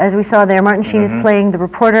India. As we saw there, Martin Sheen is playing the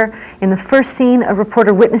reporter. In the first scene, a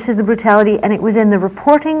reporter witnesses the brutality, and it was in the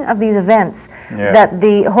reporting of these events that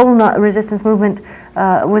the whole resistance movement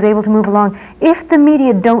was able to move along. If the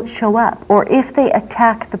media don't show up, or if they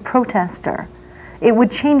attack the protester, it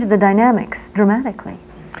would change the dynamics dramatically.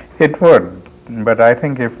 It would. But I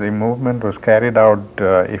think if the movement was carried out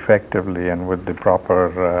effectively and with the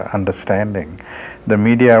proper understanding, the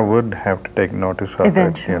media would have to take notice of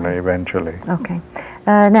it, you know, eventually. Okay.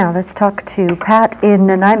 Now let's talk to Pat in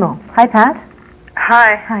Nanaimo. Hi, Pat.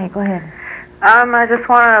 Hi. Hi, go ahead. I just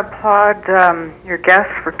want to applaud your guest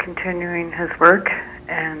for continuing his work,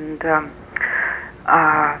 and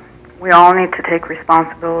we all need to take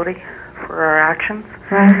responsibility for our actions.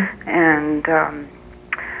 Right. And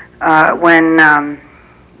when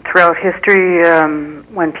throughout history,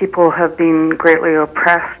 when people have been greatly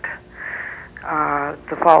oppressed,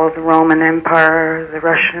 the fall of the Roman Empire, the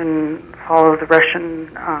fall of the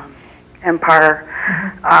Russian Empire,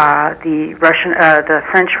 the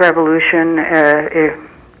French Revolution,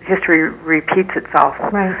 history repeats itself.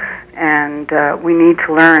 Right. And we need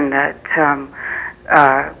to learn that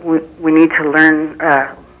we need to learn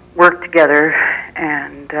work together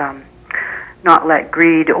and not let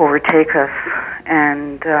greed overtake us.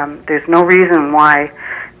 And there's no reason why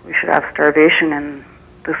we should have starvation in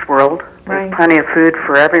this world. There's plenty of food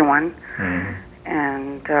for everyone.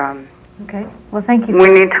 And okay. Well, thank you.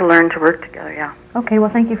 We need to learn to work together. Yeah. Okay. Well,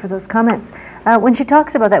 thank you for those comments. When she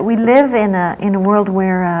talks about that, we live in a world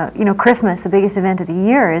where Christmas, the biggest event of the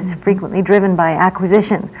year, is frequently driven by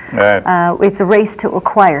acquisition. Right. It's a race to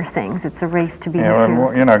acquire things. It's a race to be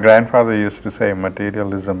materialistic. Well, grandfather used to say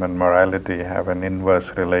materialism and morality have an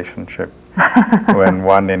inverse relationship. When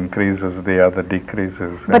one increases, the other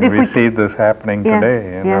decreases. But and if we see this happening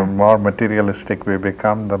today. yeah. The more materialistic we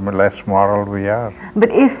become, the less moral we are. But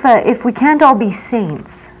if we can't all be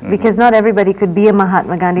saints, because not everybody could be a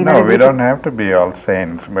Mahatma Gandhi. No, we don't have to be all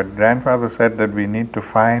saints. But grandfather said that we need to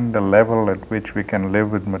find a level at which we can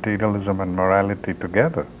live with materialism and morality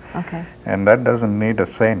together. Okay. And that doesn't need a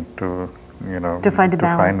saint to find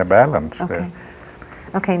a balance. there.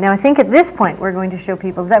 Okay, now I think at this point we're going to show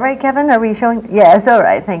people, is that right, Kevin? Are we showing? Yes, all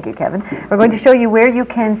right, thank you, Kevin. We're going to show you where you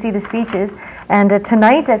can see the speeches. And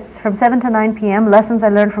tonight, it's from 7 to 9 p.m., Lessons I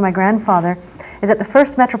Learned from My Grandfather, is at the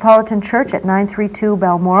First Metropolitan Church at 932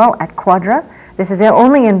 Balmoral at Quadra. This is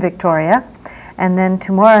only in Victoria. And then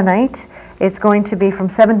tomorrow night, it's going to be from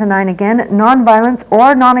 7 to 9 again, Nonviolence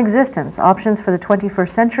or Non-Existence, Options for the 21st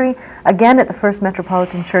Century, again at the First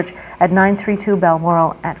Metropolitan Church at 932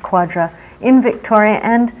 Balmoral at Quadra in Victoria.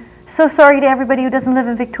 And so sorry to everybody who doesn't live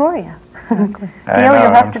in Victoria. Exactly. Gail,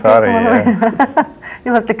 you'll have I'm to sorry, yes.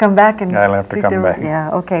 You'll have to come back and I'll have to come back. Yeah,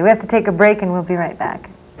 okay. We have to take a break and we'll be right back.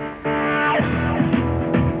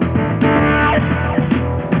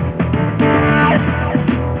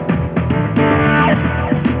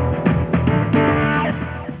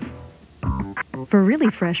 For really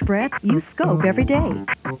fresh breath, use Scope every day.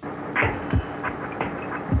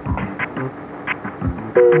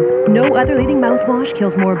 No other leading mouthwash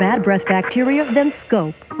kills more bad breath bacteria than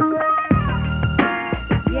Scope.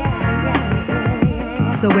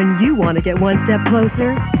 So when you want to get one step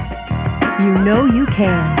closer, you know you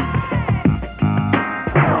can.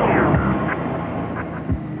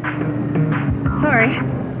 Sorry,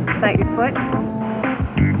 is that your foot?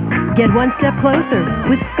 Get one step closer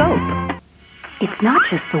with Scope. It's not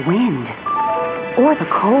just the wind or the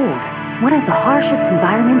cold. One of the harshest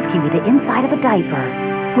environments can be the inside of a diaper,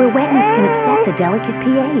 where wetness can upset the delicate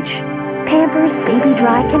pH. Pampers Baby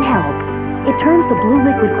Dry can help. It turns the blue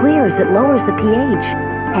liquid clear as it lowers the pH,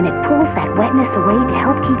 and it pulls that wetness away to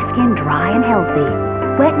help keep skin dry and healthy.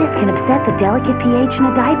 Wetness can upset the delicate pH in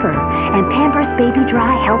a diaper, and Pampers Baby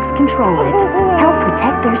Dry helps control it. Help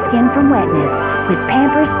protect their skin from wetness with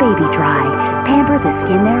Pampers Baby Dry. Pamper the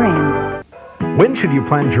skin they're in. When should you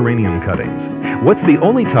plant geranium cuttings? What's the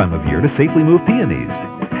only time of year to safely move peonies?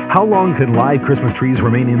 How long can live Christmas trees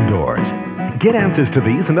remain indoors? Get answers to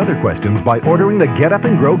these and other questions by ordering the Get Up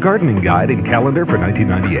and Grow Gardening Guide and Calendar for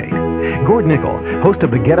 1998. Gord Nickel, host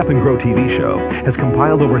of the Get Up and Grow TV show, has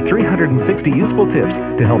compiled over 360 useful tips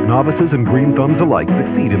to help novices and green thumbs alike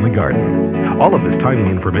succeed in the garden. All of this timely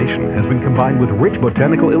information has been combined with rich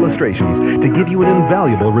botanical illustrations to give you an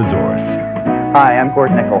invaluable resource. Hi, I'm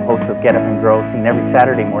Gord Nickel, host of Get Up and Grow, seen every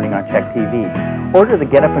Saturday morning on Check TV. Order the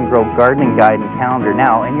Get Up and Grow Gardening Guide and Calendar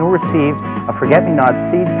now, and you'll receive a Forget-Me-Not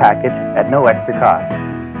seed package at no extra cost.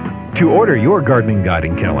 To order your gardening guide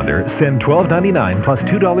and calendar, send $12.99 plus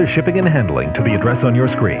 $2 shipping and handling to the address on your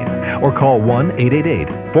screen, or call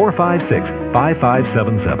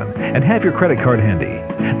 1-888-456-5577 and have your credit card handy.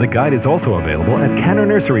 The guide is also available at Canner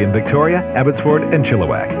Nursery in Victoria, Abbotsford, and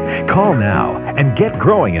Chilliwack. Call now and get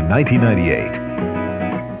growing in 1998.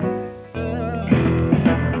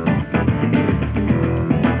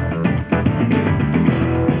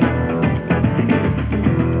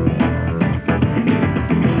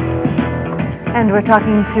 And we're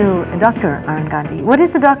talking to Dr. Arun Ghandi. What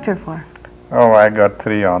is the doctor for? Oh, I got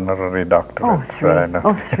 3 honorary doctorates. Oh, 3. So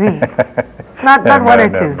Oh, 3. Not one or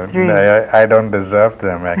two, 3. I don't deserve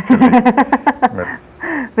them, actually.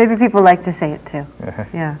 Maybe people like to say it too.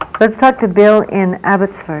 Yeah. Let's talk to Bill in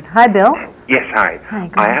Abbotsford. Hi, Bill. Yes, hi. Hi,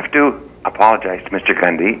 I have to apologize to Mr.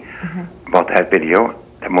 Ghandi about that video,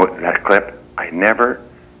 that clip. I never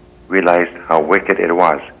realized how wicked it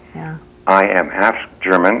was. Yeah. I am half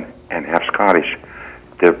German and half Scottish.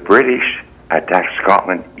 The British attacked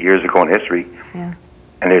Scotland years ago in history, Yeah.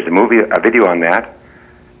 and there's a video on that,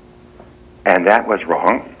 and that was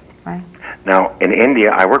wrong. Right. Now, in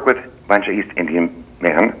India, I work with a bunch of East Indian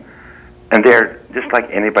men, and they're just like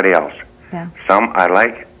anybody else. Yeah. Some I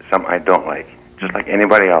like, some I don't like, just like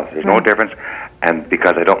anybody else. There's no difference, and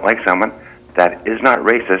because I don't like someone, that is not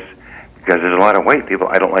racist, because there's a lot of white people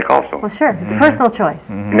I don't like also. Well, sure. It's personal choice.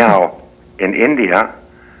 Now, in India,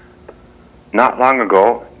 not long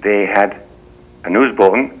ago, they had a news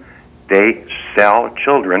bulletin. They sell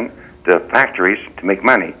children to factories to make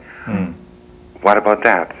money. What about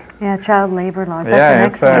that? Yeah, child labor laws. That's Yeah, an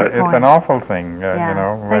excellent point. it's an awful thing. Yeah. You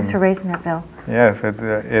know, Thanks for raising it, Bill. Yes,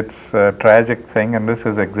 it's a tragic thing, and this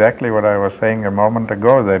is exactly what I was saying a moment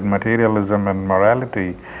ago, that materialism and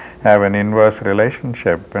morality have an inverse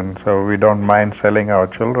relationship, and so we don't mind selling our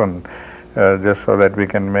children just so that we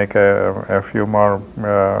can make a few more,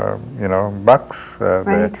 bucks.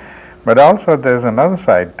 Right. But also there's another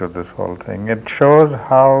side to this whole thing. It shows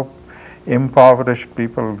how impoverished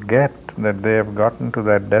people get, that they have gotten to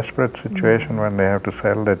that desperate situation when they have to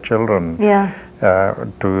sell their children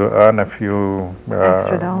to earn a few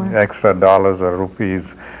extra dollars or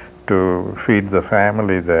rupees to feed the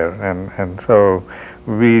family there. And so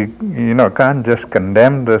we can't just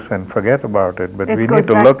condemn this and forget about it, but we need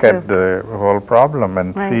to look at the whole problem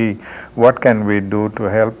and see what can we do to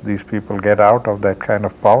help these people get out of that kind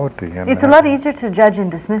of poverty. And it's a lot easier to judge and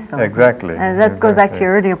dismiss those. Exactly. And that goes back to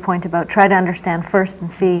your earlier point about try to understand first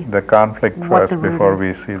and see the conflict first before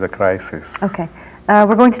we see the crisis. Okay.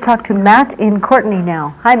 We're going to talk to Matt in Courtney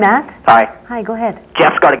now. Hi, Matt. Hi. Hi, go ahead.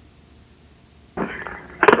 Jeff's got a...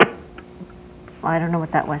 I don't know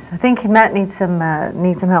what that was. I think Matt needs some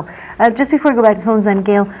help. Just before we go back to phones then,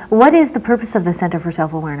 Gail, what is the purpose of the Center for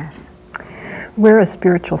Self-Awareness? We're a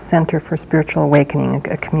spiritual center for spiritual awakening,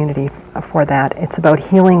 a community for that. It's about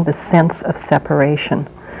healing the sense of separation.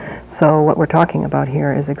 So what we're talking about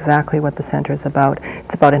here is exactly what the center is about.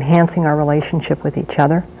 It's about enhancing our relationship with each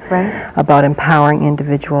other, about empowering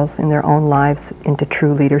individuals in their own lives into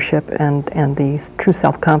true leadership, and the true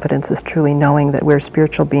self-confidence is truly knowing that we're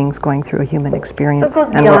spiritual beings going through a human experience, so it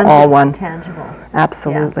goes and we're all one. Tangible.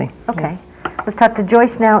 Absolutely. Yeah. Okay. Yes. Let's talk to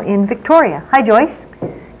Joyce now in Victoria. Hi, Joyce.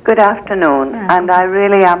 Good afternoon, and I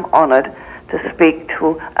really am honored to speak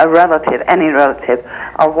to a relative, any relative,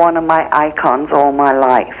 of one of my icons all my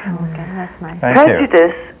life. Okay, that's nice.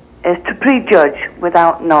 Prejudice is to prejudge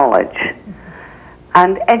without knowledge,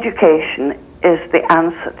 and education is the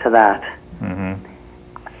answer to that.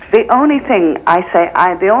 The only thing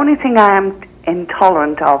I am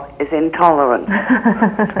intolerant of is intolerance.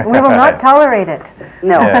 We will not tolerate it.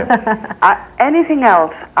 No. Anything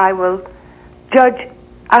else I will judge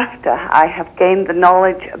after I have gained the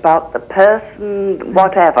knowledge about the person,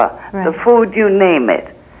 whatever, the food, you name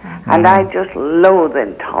it. And I just loathe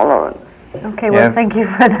intolerance. Okay, well, thank you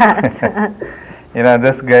for that.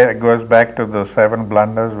 This goes back to the 7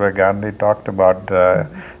 blunders where Gandhi talked about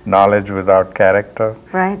knowledge without character.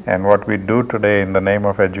 Right. And what we do today in the name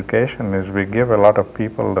of education is we give a lot of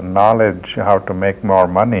people the knowledge how to make more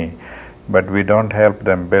money, but we don't help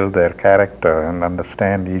them build their character and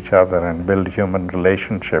understand each other and build human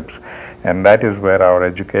relationships. And that is where our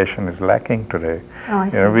education is lacking today. Oh, I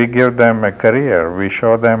see. We give them a career. We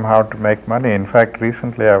show them how to make money. In fact,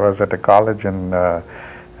 recently I was at a college in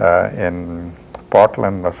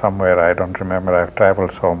Portland or somewhere, I don't remember, I've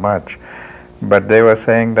traveled so much. But they were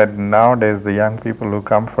saying that nowadays the young people who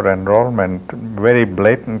come for enrollment very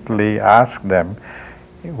blatantly ask them,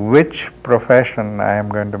 which profession I am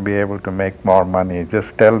going to be able to make more money.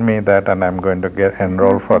 Just tell me that and I'm going to get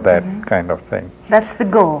enrolled for that kind of thing. That's the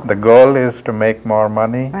goal. The goal is to make more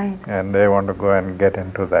money, and they want to go and get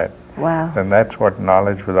into that. Wow. And that's what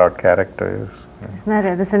knowledge without character is. Isn't that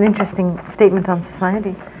it? That's an interesting statement on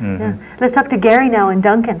society. Yeah. Let's talk to Gary now in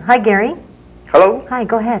Duncan. Hi, Gary. Hello? Hi,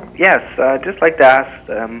 go ahead. Yes, just like to ask,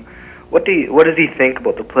 what does he think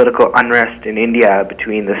about the political unrest in India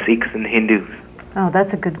between the Sikhs and the Hindus? Oh,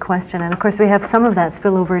 that's a good question. And of course, we have some of that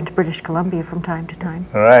spill over into British Columbia from time to time.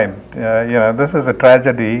 Right. This is a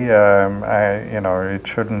tragedy. It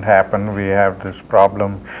shouldn't happen. We have this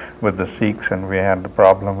problem with the Sikhs, and we had the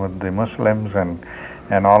problem with the Muslims,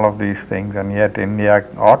 and all of these things, and yet India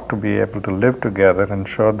ought to be able to live together and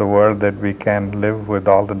show the world that we can live with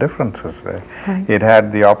all the differences. It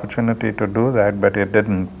had the opportunity to do that, but it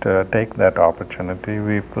didn't take that opportunity.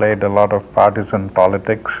 We played a lot of partisan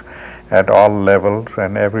politics at all levels,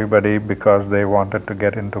 and everybody, because they wanted to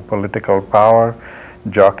get into political power,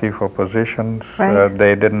 jockey for positions,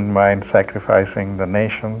 they didn't mind sacrificing the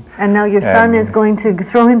nation. And now your son is going to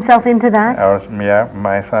throw himself into that?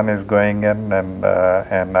 My son is going in, and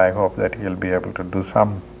I hope that he'll be able to do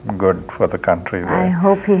some good for the country. I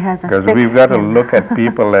hope he has a Because we've got to look at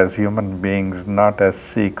people as human beings, not as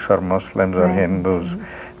Sikhs or Muslims or Hindus,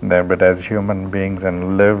 but as human beings,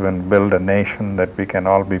 and live and build a nation that we can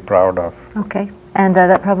all be proud of. Okay. And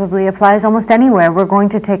that probably applies almost anywhere. We're going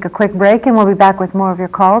to take a quick break, and we'll be back with more of your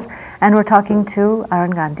calls. And we're talking to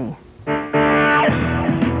Arun Ghandi.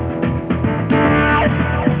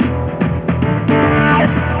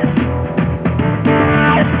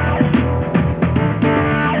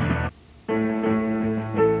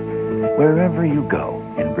 Wherever you go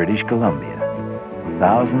in British Columbia,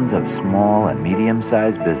 thousands of small and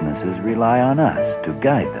medium-sized businesses rely on us to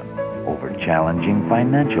guide them over challenging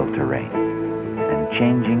financial terrain and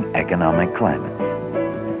changing economic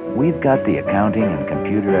climates. We've got the accounting and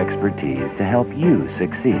computer expertise to help you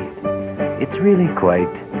succeed. It's really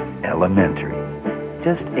quite elementary.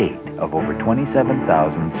 Just 8 of over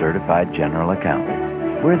 27,000 certified general accountants.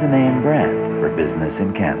 We're the name brand for business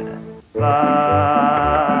in Canada.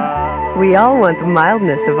 We all want the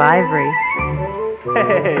mildness of ivory.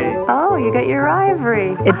 Hey! Oh, you got your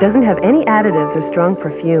ivory. It doesn't have any additives or strong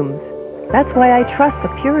perfumes. That's why I trust the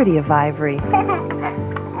purity of ivory.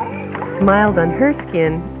 It's mild on her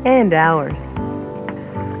skin and ours.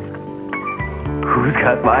 Who's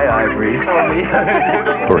got my ivory?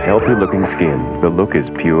 For healthy-looking skin, the look is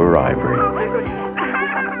pure ivory.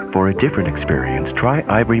 For a different experience, try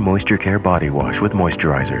Ivory Moisture Care Body Wash with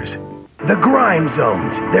moisturizers. The grime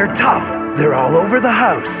zones. They're tough. They're all over the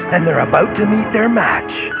house, and they're about to meet their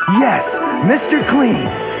match. Yes, Mr. Clean.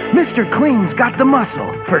 Mr. Clean's got the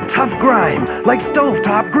muscle for tough grime, like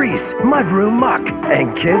stovetop grease, mudroom muck,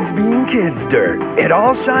 and kids being kids dirt. It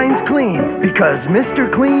all shines clean because Mr.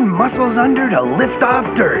 Clean muscles under to lift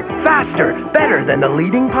off dirt. Faster, better than the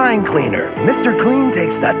leading pine cleaner. Mr. Clean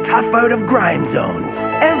takes the tough out of grime zones.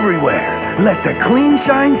 Everywhere, let the clean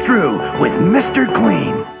shine through with Mr.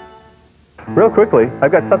 Clean. Real quickly,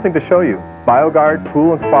 I've got something to show you. BioGuard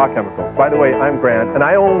Pool and Spa Chemicals. By the way, I'm Grant, and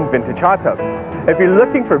I own vintage hot tubs. If you're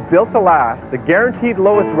looking for built to last, the guaranteed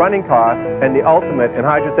lowest running cost, and the ultimate in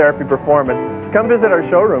hydrotherapy performance, come visit our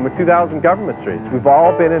showroom at 2000 Government Street. We've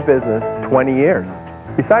all been in business 20 years.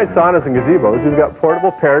 Besides saunas and gazebos, we've got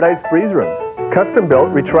portable Paradise Breeze rooms, custom-built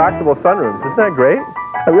retractable sunrooms. Isn't that great?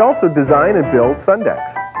 And we also design and build sun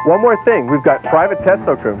decks. One more thing, we've got private test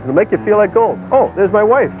soak rooms that'll make you feel like gold. Oh, there's my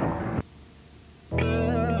wife.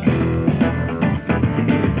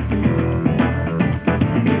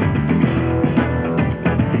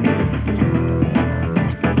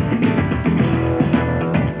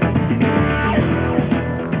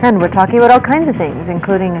 And we're talking about all kinds of things,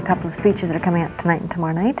 including a couple of speeches that are coming up tonight and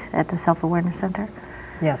tomorrow night at the Self-Awareness Center.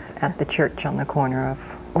 Yes, at the church on the corner of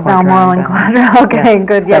Balmoral and Quadra. Okay, yes,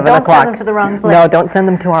 good. Yeah, 7 don't o'clock. send them to the wrong place. No, don't send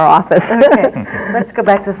them to our office. Okay, let's go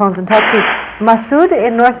back to the phones and talk to Masood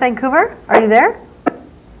in North Vancouver. Are you there?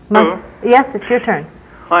 Yes, it's your turn.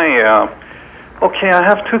 Hi. Okay, I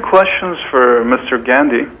have 2 questions for Mr.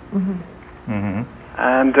 Ghandi.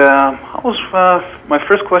 And my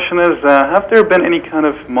first question is, have there been any kind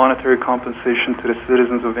of monetary compensation to the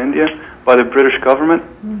citizens of India by the British government?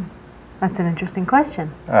 That's an interesting question.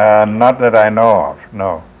 Not that I know of,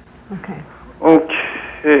 no. Okay.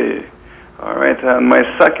 Okay. All right. And my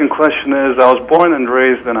second question is, I was born and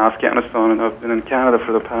raised in Afghanistan, and I've been in Canada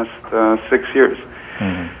for the past 6 years.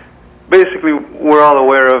 Basically, we're all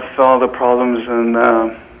aware of all the problems in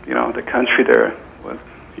the country there with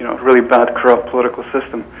really bad, corrupt political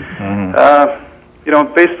system.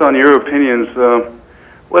 Based on your opinions,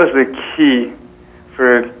 what is the key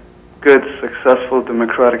for a good, successful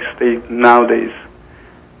democratic state nowadays?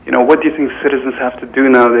 What do you think citizens have to do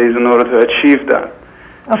nowadays in order to achieve that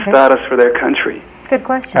status for their country? Good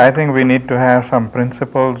question. I think we need to have some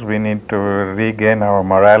principles. We need to regain our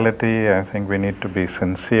morality. I think we need to be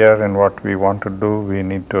sincere in what we want to do. We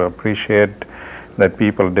need to appreciate that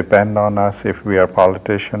people depend on us if we are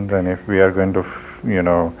politicians and if we are going to,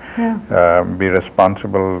 be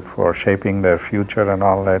responsible for shaping their future and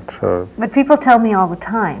all that. So. But people tell me all the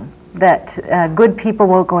time that good people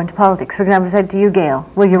won't go into politics. For example, I said to you, Gail,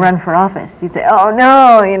 will you run for office? You'd say, oh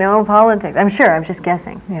no, politics. I'm sure, I'm just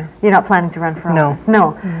guessing. Yeah. You're not planning to run for office.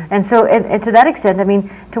 No. And so and to that extent, I mean,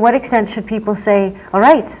 to what extent should people say, all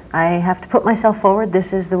right, I have to put myself forward,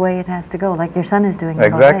 this is the way it has to go, like your son is doing.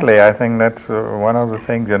 Exactly. I think that's one of the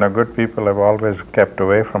things, good people have always kept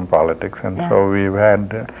away from politics, and so we've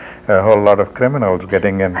had a whole lot of criminals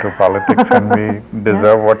getting into politics, and we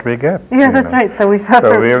deserve what we get. Yeah, that's right. So we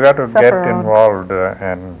suffer. So we've got to get involved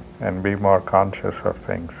and be more conscious of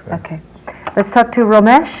things. Okay. Let's talk to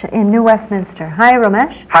Ramesh in New Westminster. Hi,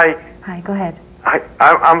 Ramesh. Hi. Hi, go ahead.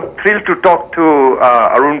 I'm thrilled to talk to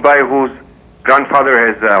Arun Bhai, whose grandfather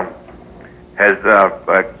has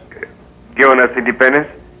given us independence.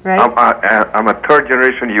 Right. I'm a third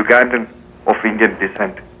generation Ugandan of Indian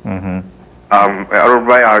descent. Arun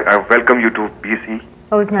Bhai, I welcome you to BC.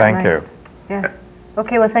 Oh, isn't that nice? Thank you. Yes.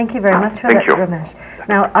 Okay, well, thank you very much for that, Ramesh.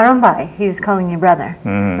 Now, Arunbhai, he's calling you brother.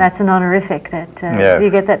 That's an honorific. That do you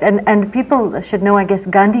get that? And people should know, I guess,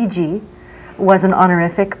 Gandhi ji was an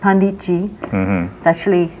honorific, Pandit ji. It's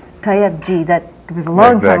actually Tyabji that It was a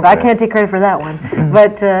long time ago. I Exactly. can't take credit for that one.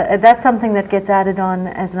 But that's something that gets added on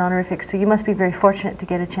as an honorific. So you must be very fortunate to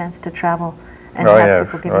get a chance to travel and Oh have yes,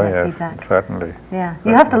 people give you that yes, feedback. certainly. Yeah,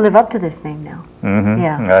 you have to live up to this name now.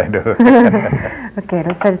 Yeah. I do. Okay,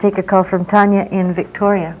 let's try to take a call from Tanya in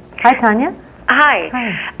Victoria. Hi, Tanya. Hi.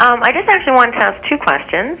 I just actually wanted to ask two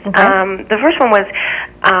questions. The first one was,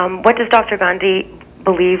 what does Dr. Ghandi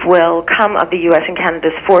believe will come of the U.S. and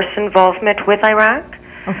Canada's forced involvement with Iraq?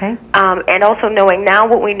 Okay. And also knowing now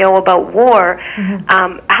what we know about war,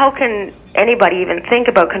 how can anybody even think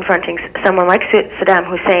about confronting someone like Saddam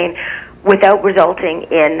Hussein without resulting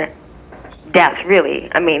in deaths, really?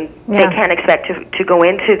 I mean, they can't expect to go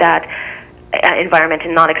into that environment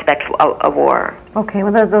and not expect a war. Okay,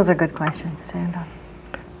 well, those are good questions. Stand on.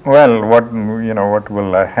 Well, what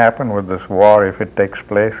will happen with this war if it takes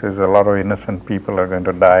place is a lot of innocent people are going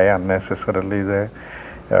to die unnecessarily there.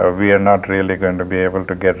 We are not really going to be able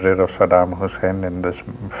to get rid of Saddam Hussein in this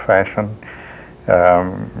fashion.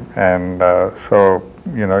 So,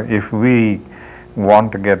 if we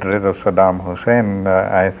want to get rid of Saddam Hussein,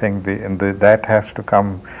 I think that has to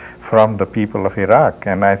come from the people of Iraq.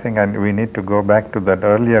 And I think we need to go back to that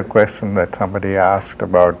earlier question that somebody asked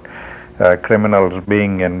about criminals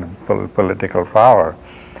being in political power.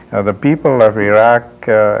 The people of Iraq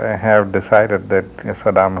have decided that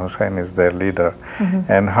Saddam Hussein is their leader,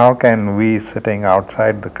 and how can we, sitting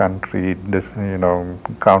outside the country,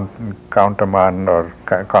 countermand or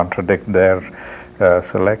contradict their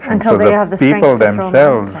selection? Until they have the strength people to throw him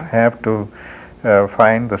themselves out. have to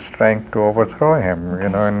find the strength to overthrow him.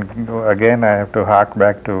 And again, I have to hark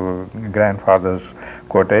back to grandfather's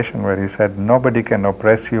quotation where he said, "Nobody can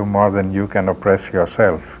oppress you more than you can oppress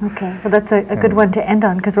yourself." Okay, well, that's a good one to end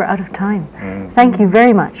on because we're out of time. Thank you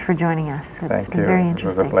very much for joining us. It's Thank been you. very It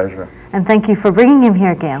interesting. was a pleasure. And thank you for bringing him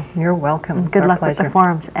here, Gail. You're welcome. And It's good our luck with the pleasure.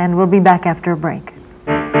 forums. And we'll be back after a break.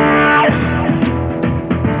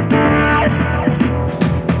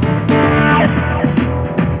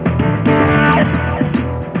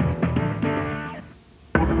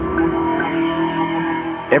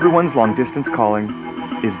 Everyone's long-distance calling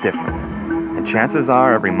is different, and chances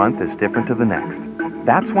are every month is different to the next.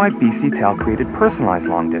 That's why BCTel created Personalized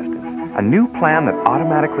Long Distance, a new plan that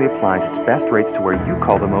automatically applies its best rates to where you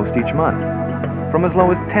call the most each month, from as low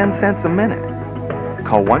as 10 cents a minute.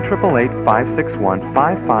 Call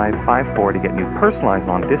 1-888-561-5554 to get new personalized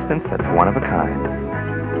long distance that's one of a kind.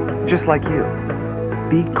 Just like you.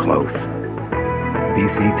 Be close.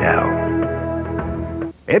 BCTel.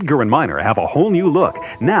 Edgar & Minor have a whole new look.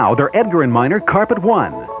 Now they're Edgar & Minor Carpet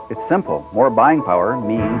One. It's simple. More buying power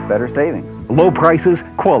means better savings. Low prices,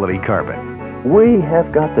 quality carpet. We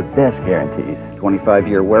have got the best guarantees.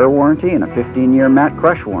 25-year wear warranty and a 15-year mat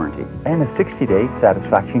crush warranty. And a 60-day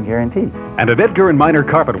satisfaction guarantee. And at Edgar & Minor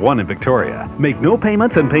Carpet One in Victoria, make no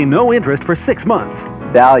payments and pay no interest for 6 months.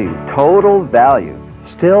 Value, total value.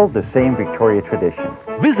 Still the same Victoria tradition.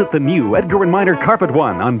 Visit the new Edgar & Minor Carpet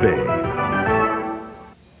One on Bay.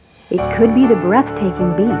 It could be the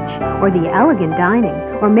breathtaking beach, or the elegant dining,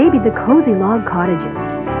 or maybe the cozy log cottages.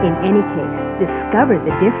 In any case, discover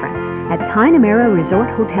the difference at Tynemera Resort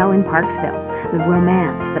Hotel in Parksville. The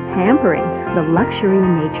romance, the pampering, the luxury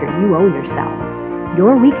and nature you owe yourself.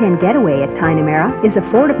 Your weekend getaway at Tynemera is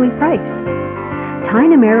affordably priced.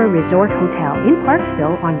 Tynemera Resort Hotel in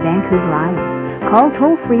Parksville on Vancouver Island. Call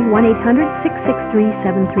toll-free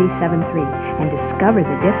 1-800-663-7373 and discover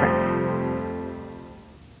the difference.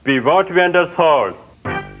 Pivot Vendors Hall.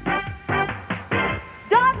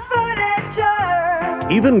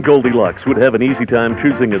 Even Goldilocks would have an easy time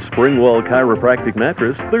choosing a Springwall chiropractic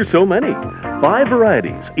mattress. There's so many. 5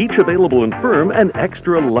 varieties, each available in firm and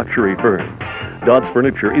extra luxury firm. Dodds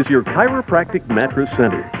Furniture is your chiropractic mattress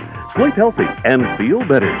center. Sleep healthy and feel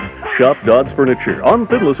better. Shop Dodds Furniture on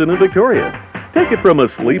Finlayson in Victoria. Take it from a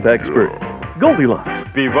sleep expert. Goldilocks.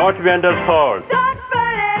 Pivot Vendors Hall.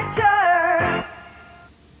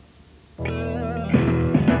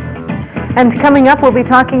 And coming up, we'll be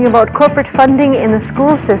talking about corporate funding in the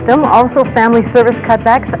school system, also family service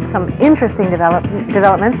cutbacks, some interesting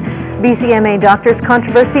developments, BCMA doctors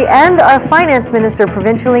controversy, and our finance minister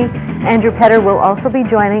provincially, Andrew Petter, will also be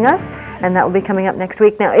joining us, and that will be coming up next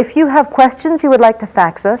week. Now, if you have questions you would like to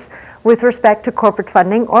fax us with respect to corporate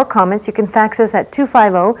funding or comments, you can fax us at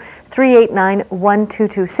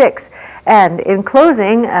 250-389-1226. And in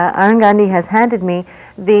closing, Arun Ghandi has handed me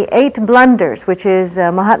the 8 blunders, which is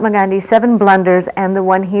Mahatma Gandhi's 7 blunders and the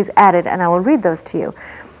one he's added, and I will read those to you.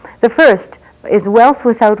 The first is wealth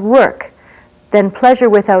without work, then pleasure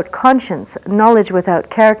without conscience, knowledge without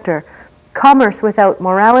character, commerce without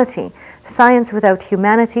morality, science without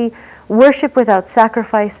humanity, worship without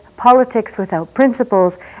sacrifice, politics without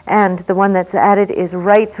principles, and the one that's added is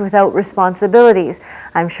rights without responsibilities.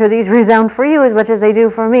 I'm sure these resound for you as much as they do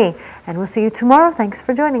for me. And we'll see you tomorrow. Thanks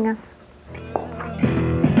for joining us.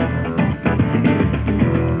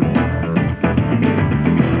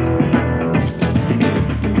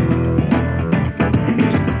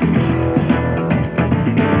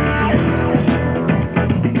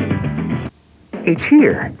 It's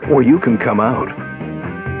here, or you can come out.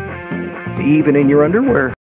 Even in your underwear.